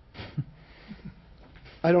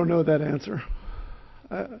 I don't know that answer.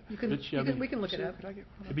 We can look it up.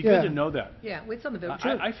 It'd be good to know that. Yeah, it's on the village.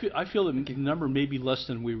 I feel that the number may be less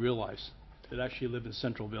than we realize that actually live in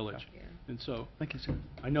Central Village. Yeah. And so thank you, sir.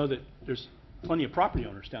 I know that there's plenty of property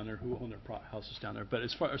owners down there who own their houses down there. But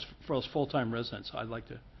as far as full-time residents, I'd like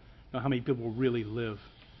to know how many people really live.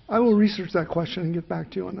 I will research that question and get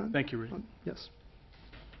back to you on that. Thank you, Rick. Yes.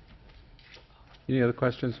 Any other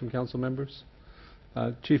questions from council members?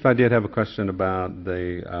 Chief, I did have a question about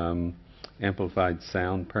the amplified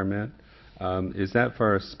sound permit. Is that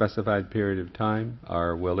for a specified period of time,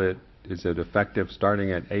 or is it effective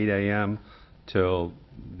starting at 8 a.m. till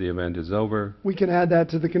the event is over? We can add that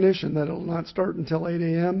to the condition, that it'll not start until 8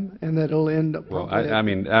 a.m. and that it'll end up. Well,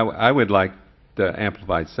 I would like the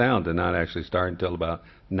amplified sound to not actually start until about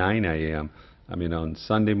 9 a.m. I mean, on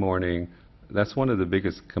Sunday morning, that's one of the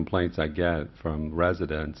biggest complaints I get from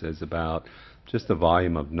residents is about just the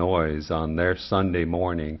volume of noise on their Sunday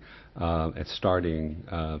morning. It's starting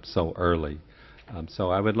so early.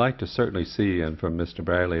 So I would like to certainly see, and from Mr.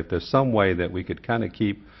 Bradley, if there's some way that we could kind of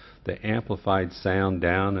keep the amplified sound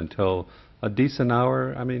down until a decent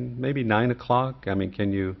hour. I mean, maybe 9 o'clock. I mean,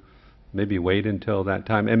 can you maybe wait until that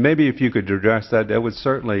time? And maybe if you could address that, that would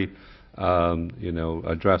certainly,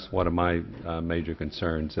 address one of my major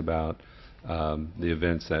concerns about the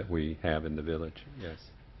events that we have in the village. Yes.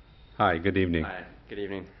 Hi, good evening. Hi, good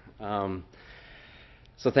evening.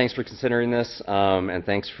 So thanks for considering this, and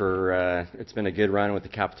thanks for, it's been a good run with the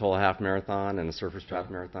Capitola Half Marathon and the Surfers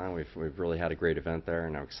Half Marathon. We've really had a great event there,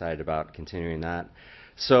 and I'm excited about continuing that.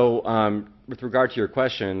 So with regard to your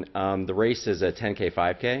question, the race is a 10K,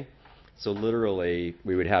 5K. So literally,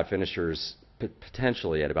 we would have finishers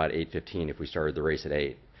potentially at about 8:15 if we started the race at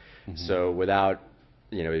 8. So without,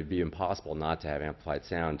 it'd be impossible not to have amplified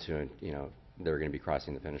sound to, they're going to be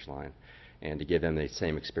crossing the finish line. And to give them the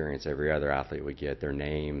same experience every other athlete would get, their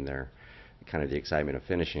name, their kind of the excitement of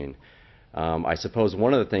finishing. I suppose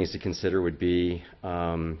one of the things to consider would be,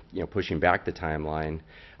 pushing back the timeline.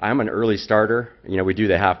 I'm an early starter. We do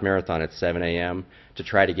the half marathon at 7 a.m. to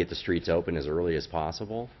try to get the streets open as early as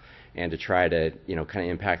possible, and to try to, kind of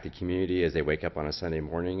impact the community as they wake up on a Sunday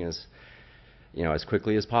morning as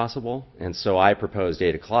quickly as possible. And so I proposed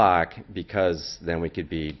 8 o'clock because then we could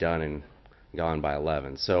be done and gone by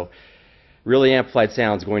 11. So really amplified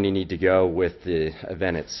sound is going to need to go with the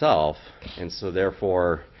event itself, and so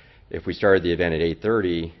therefore if we started the event at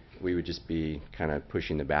 8:30, we would just be kind of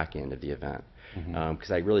pushing the back end of the event, because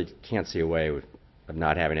I really can't see a way of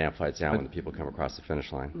not having amplified sound when the people come across the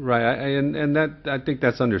finish line. Right, and that, I think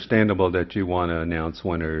that's understandable that you want to announce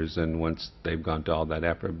winners and once they've gone to all that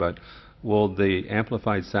effort, but will the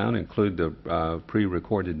amplified sound include the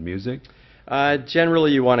pre-recorded music?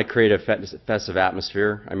 Generally, you want to create a festive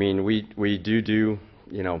atmosphere. I mean, we do,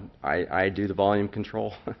 I do the volume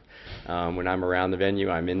control. When I'm around the venue,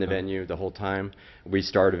 I'm in the venue the whole time. We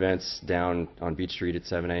start events down on Beach Street at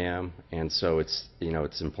 7 a.m. and so it's,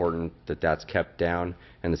 it's important that that's kept down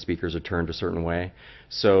and the speakers are turned a certain way.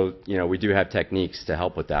 So, we do have techniques to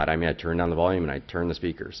help with that. I mean, I turn down the volume and I turn the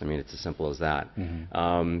speakers. I mean, it's as simple as that.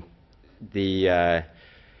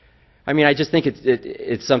 I just think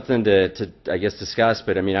it's something to I guess discuss,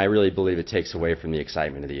 but I mean I really believe it takes away from the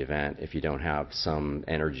excitement of the event if you don't have some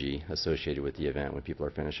energy associated with the event when people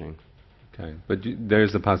are finishing. Okay, but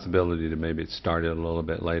there's the possibility to maybe start it a little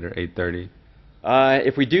bit later, 8:30.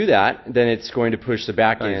 If we do that, then it's going to push the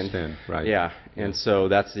back end. I understand, right? Yeah, and so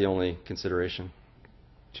that's the only consideration.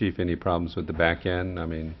 Chief, any problems with the back end? I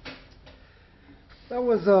mean. That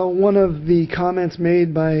was one of the comments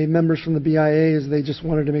made by members from the BIA, is they just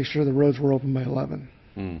wanted to make sure the roads were open by 11.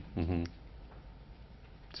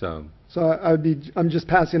 So I'm just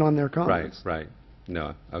passing on their comments. Right.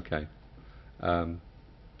 No, okay.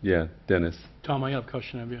 Yeah, Dennis. Tom, I have a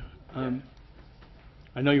question of you.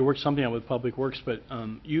 I know you work something out with Public Works, but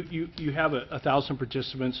you have 1,000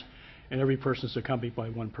 participants, and every person is accompanied by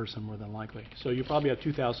one person more than likely. So you probably have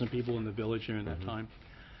 2,000 people in the village during that time.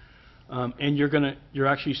 And you're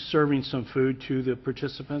actually serving some food to the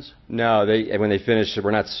participants? No, when they finish,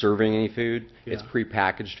 we're not serving any food. Yeah. It's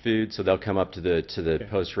prepackaged food, so they'll come up to the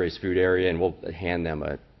post-race food area, and we'll hand them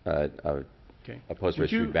a post-race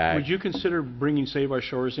food bag. Would you consider bringing Save Our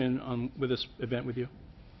Shores in with this event with you?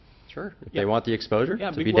 Sure, if they want the exposure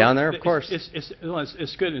to be down there, of course.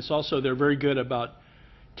 It's good. It's also they're very good about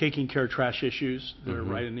taking care of trash issues that are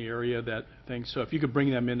right in the area, that thing. So if you could bring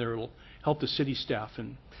them in there, it will help the city staff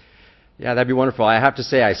and. Yeah, that'd be wonderful. I have to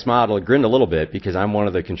say I smiled and grinned a little bit because I'm one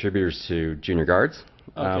of the contributors to Junior Guards.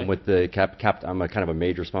 With the I'm a kind of a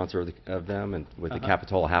major sponsor of them, and with the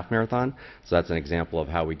Capitola Half Marathon. So that's an example of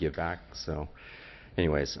how we give back. So,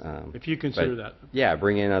 anyways, if you consider that, yeah,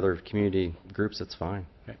 bring in other community groups. That's fine.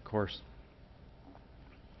 Okay. Of course.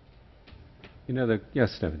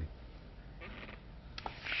 Yes, Stephanie.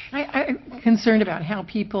 I'm concerned about how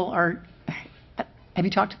people are. Have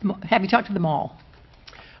you talked to the mall?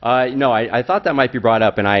 No, I thought that might be brought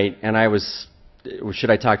up, and I was, should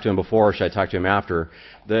I talk to him before or should I talk to him after?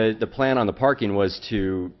 The plan on the parking was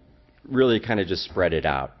to really kind of just spread it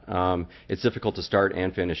out. It's difficult to start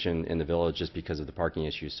and finish in the village just because of the parking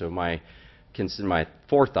issues. So my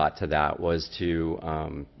forethought to that was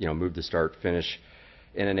to move the start finish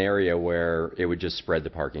in an area where it would just spread the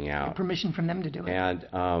parking out. Permission from them to do it.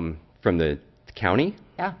 And from the county?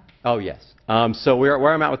 Yeah. Oh yes. So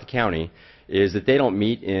where I'm at with the county is that they don't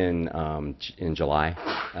meet in July.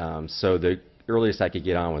 So the earliest I could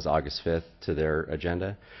get on was August 5th to their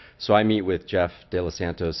agenda. So I meet with Jeff De Los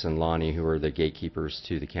Santos and Lonnie, who are the gatekeepers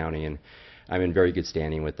to the county, and I'm in very good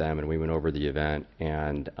standing with them, and we went over the event,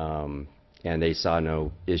 and and they saw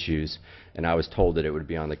no issues, and I was told that it would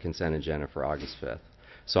be on the consent agenda for August 5th.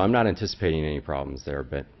 So I'm not anticipating any problems there,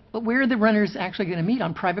 but But where are the runners actually going to meet?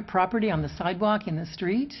 On private property, on the sidewalk, in the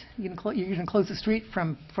street? You're going to close the street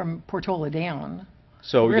from Portola down.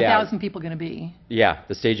 so Where are yeah. 1,000 people going to be? Yeah,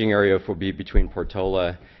 the staging area will be between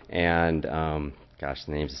Portola and, gosh,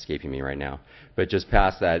 the name's escaping me right now, but just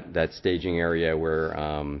past that staging area where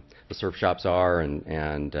the surf shops are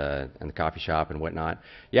and the coffee shop and whatnot.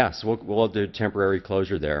 Yeah, so we'll do temporary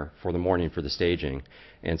closure there for the morning for the staging,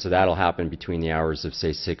 and so that'll happen between the hours of,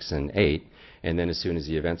 say, 6 and 8, and then as soon as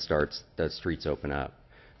the event starts, the streets open up.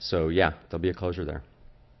 So yeah, there'll be a closure there.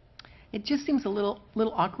 It just seems a little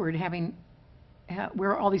awkward having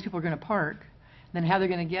where all these people are going to park, and then how they're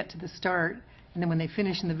going to get to the start, and then when they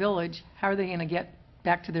finish in the village, how are they going to get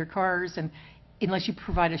back to their cars? And unless you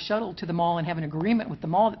provide a shuttle to the mall and have an agreement with the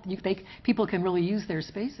mall that people can really use their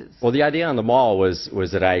spaces. Well, the idea on the mall was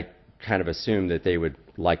that I kind of assumed that they would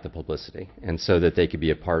like the publicity, and so that they could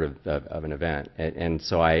be a part of an event. And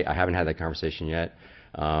so I haven't had that conversation yet.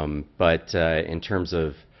 But in terms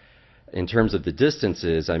of the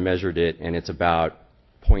distances, I measured it, and it's about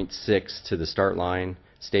 0.6 to the start line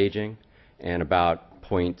staging, and about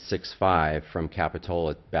 0.65 from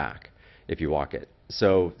Capitola back if you walk it.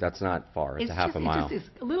 So that's not far. It's a half a mile. It's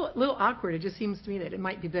a little awkward. It just seems to me that it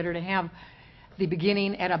might be better to have the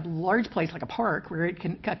beginning at a large place like a park where it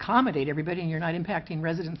can accommodate everybody and you're not impacting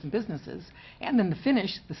residents and businesses. And then the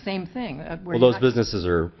finish, the same thing. Well, those businesses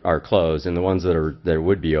are closed, and the ones that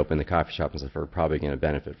would be open, the coffee shops and stuff, are probably going to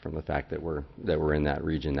benefit from the fact that we're in that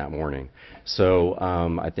region that morning. So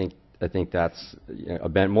I think that's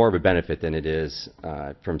more of a benefit than it is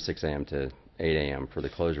from 6 a.m. to 8 a.m. for the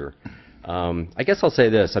closure. I guess I'll say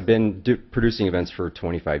this: I've been producing events for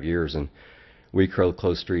 25 years, and we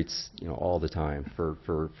close streets, all the time for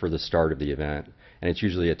the start of the event, and it's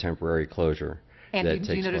usually a temporary closure. And that do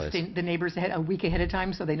you takes notice place. the neighbors a week ahead of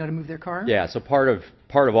time so they know to move their car? Yeah, so part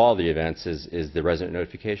of all the events is the resident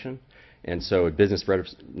notification, and so a business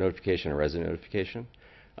notification or resident notification.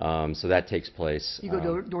 So that takes place. You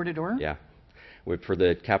go door to door? Yeah. For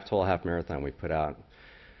the Capitola Half Marathon, we put out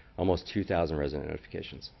almost 2,000 resident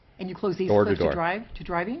notifications. And you close these Door clips to door. to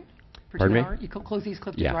driving for Pardon 2 me? hours? You close these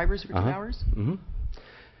clips Yeah. to drivers for 2 Uh-huh. hours? Mm-hmm.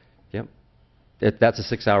 Yep. That's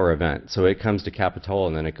a 6-hour event. So it comes to Capitola,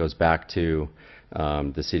 and then it goes back to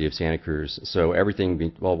the city of Santa Cruz. So everything,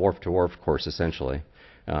 wharf to wharf, of course, essentially,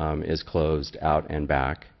 is closed out and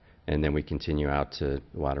back. And then we continue out to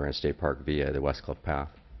Water Ranch State Park via the West Cliff Path.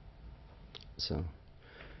 So,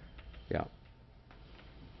 yeah.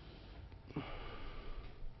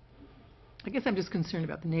 I guess I'm just concerned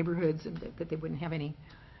about the neighborhoods and that they wouldn't have any,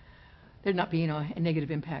 there'd not be, a negative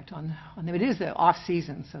impact on them. It is the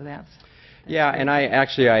off-season, so that's... Yeah, and I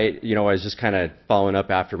was just kind of following up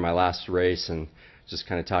after my last race and just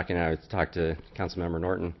kind of I talked to Councilmember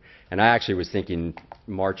Norton, and I actually was thinking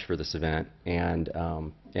March for this event, and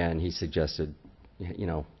he suggested,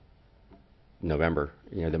 November,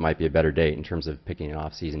 that might be a better date in terms of picking an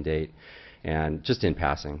off-season date, and just in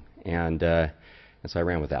passing, and so I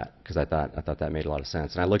ran with that because I thought that made a lot of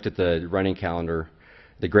sense. And I looked at the running calendar,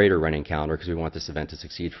 the greater running calendar, because we want this event to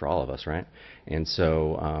succeed for all of us, right? And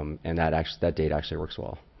so, and that date actually works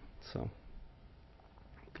well. So,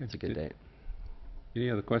 it's a good date.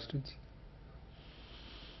 Any other questions?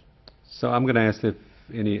 So I'm going to ask if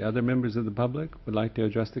any other members of the public would like to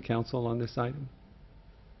address the council on this item.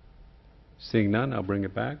 Seeing none, I'll bring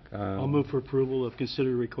it back. I'll move for approval of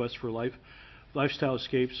considered request for Lifestyle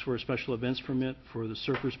Escapes for a special events permit for the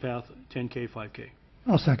Surfers Path 10K, 5K.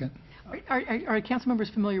 I'll second. Are council members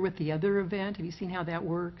familiar with the other event? Have you seen how that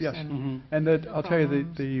works? Yes. And And I'll tell you,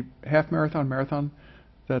 the half marathon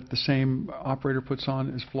that the same operator puts on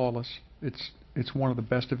is flawless. It's one of the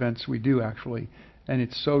best events we do, actually, and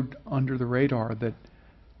it's so under the radar that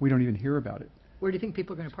we don't even hear about it. Where do you think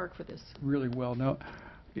people are going to park for this? Really well. No,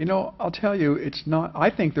 I'll tell you, it's not. I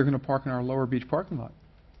think they're going to park in our Lower Beach parking lot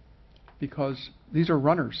because these are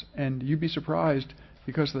runners, and you'd be surprised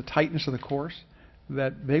because of the tightness of the course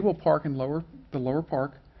that they will park in the lower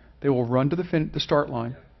park. They will run to the start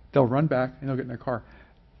line. They'll run back and they'll get in their car.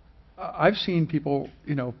 I've seen people,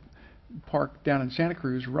 park down in Santa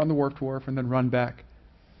Cruz, run the wharf to wharf, and then run back.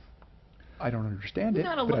 I don't understand it,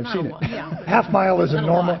 but I've seen it. Half mile is a Not a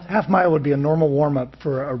normal. lot. Half mile would be a normal warm up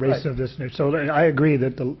for a race Right. of this nature. So I agree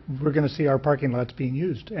that we're going to see our parking lots being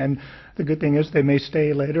used. And the good thing is they may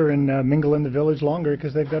stay later and mingle in the village longer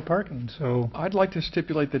because they've got parking. So I'd like to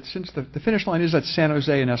stipulate that since the finish line is at San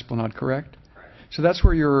Jose and Esplanade, correct? So that's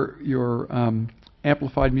where your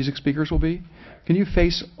amplified music speakers will be. Can you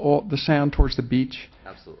face all the sound towards the beach?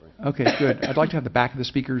 Absolutely. Okay, good. I'd like to have the back of the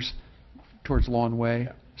speakers towards Lawn Way.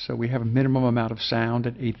 So we have a minimum amount of sound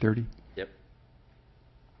at 8:30. Yep.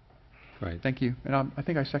 Right. Thank you. And I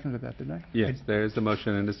think I seconded that, didn't I? Yes, there is a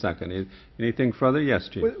motion and a second. Anything further? Yes,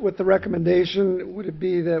 Chief. With the recommendation, would it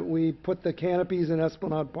be that we put the canopies in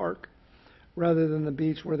Esplanade Park rather than the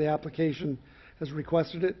beach where the application has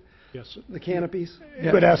requested it? Yes. The canopies?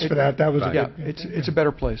 You could ask for that. That was a Yeah, good. it's a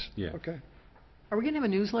better place. Yeah. Okay. Are we going to have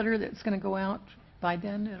a newsletter that's going to go out by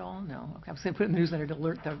then at all? No. Okay, I was going to put it in the newsletter to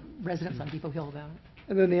alert the residents on Depot Hill about it.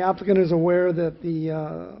 And then the applicant is aware that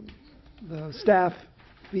the staff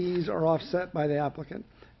fees are offset by the applicant,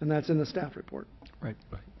 and that's in the staff report. Right.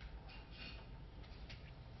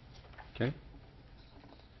 Okay.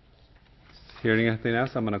 Hearing anything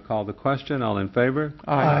else, I'm going to call the question. All in favor?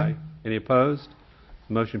 Aye. Any opposed?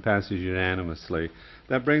 Motion passes unanimously.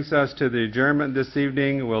 That brings us to the adjournment this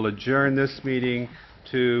evening. We'll adjourn this meeting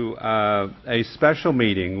to a special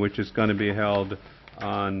meeting, which is going to be held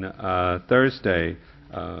on Thursday,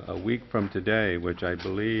 a week from today, which I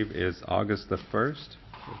believe is August the 1st.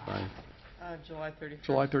 July 31st.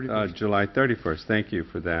 July 31st. July 31st. Thank you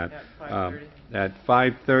for that. At 5:30. At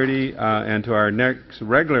 5:30, and to our next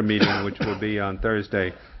regular meeting, which will be on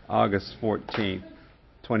Thursday, August 14th,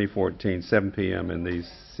 2014, 7 p.m. in these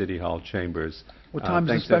City Hall chambers. What time is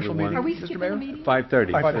the Thanks, special everyone. meeting, Are we Mr. skipping Mayor? a meeting?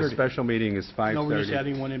 5:30. 5:30. The special meeting is 5:30. No, we're just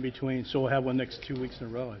adding one in between, so we'll have one next 2 weeks in a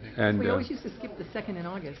row, I think. And, We always used to skip the second in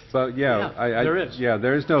August. but yeah, Yeah, there is. Yeah,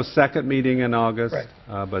 there is no second meeting in August,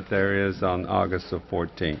 Right. but there is on August the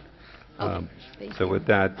 14th. Okay, thank So you. with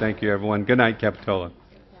that, thank you, everyone. Good night, Capitola.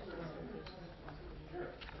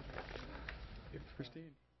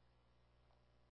 Christine.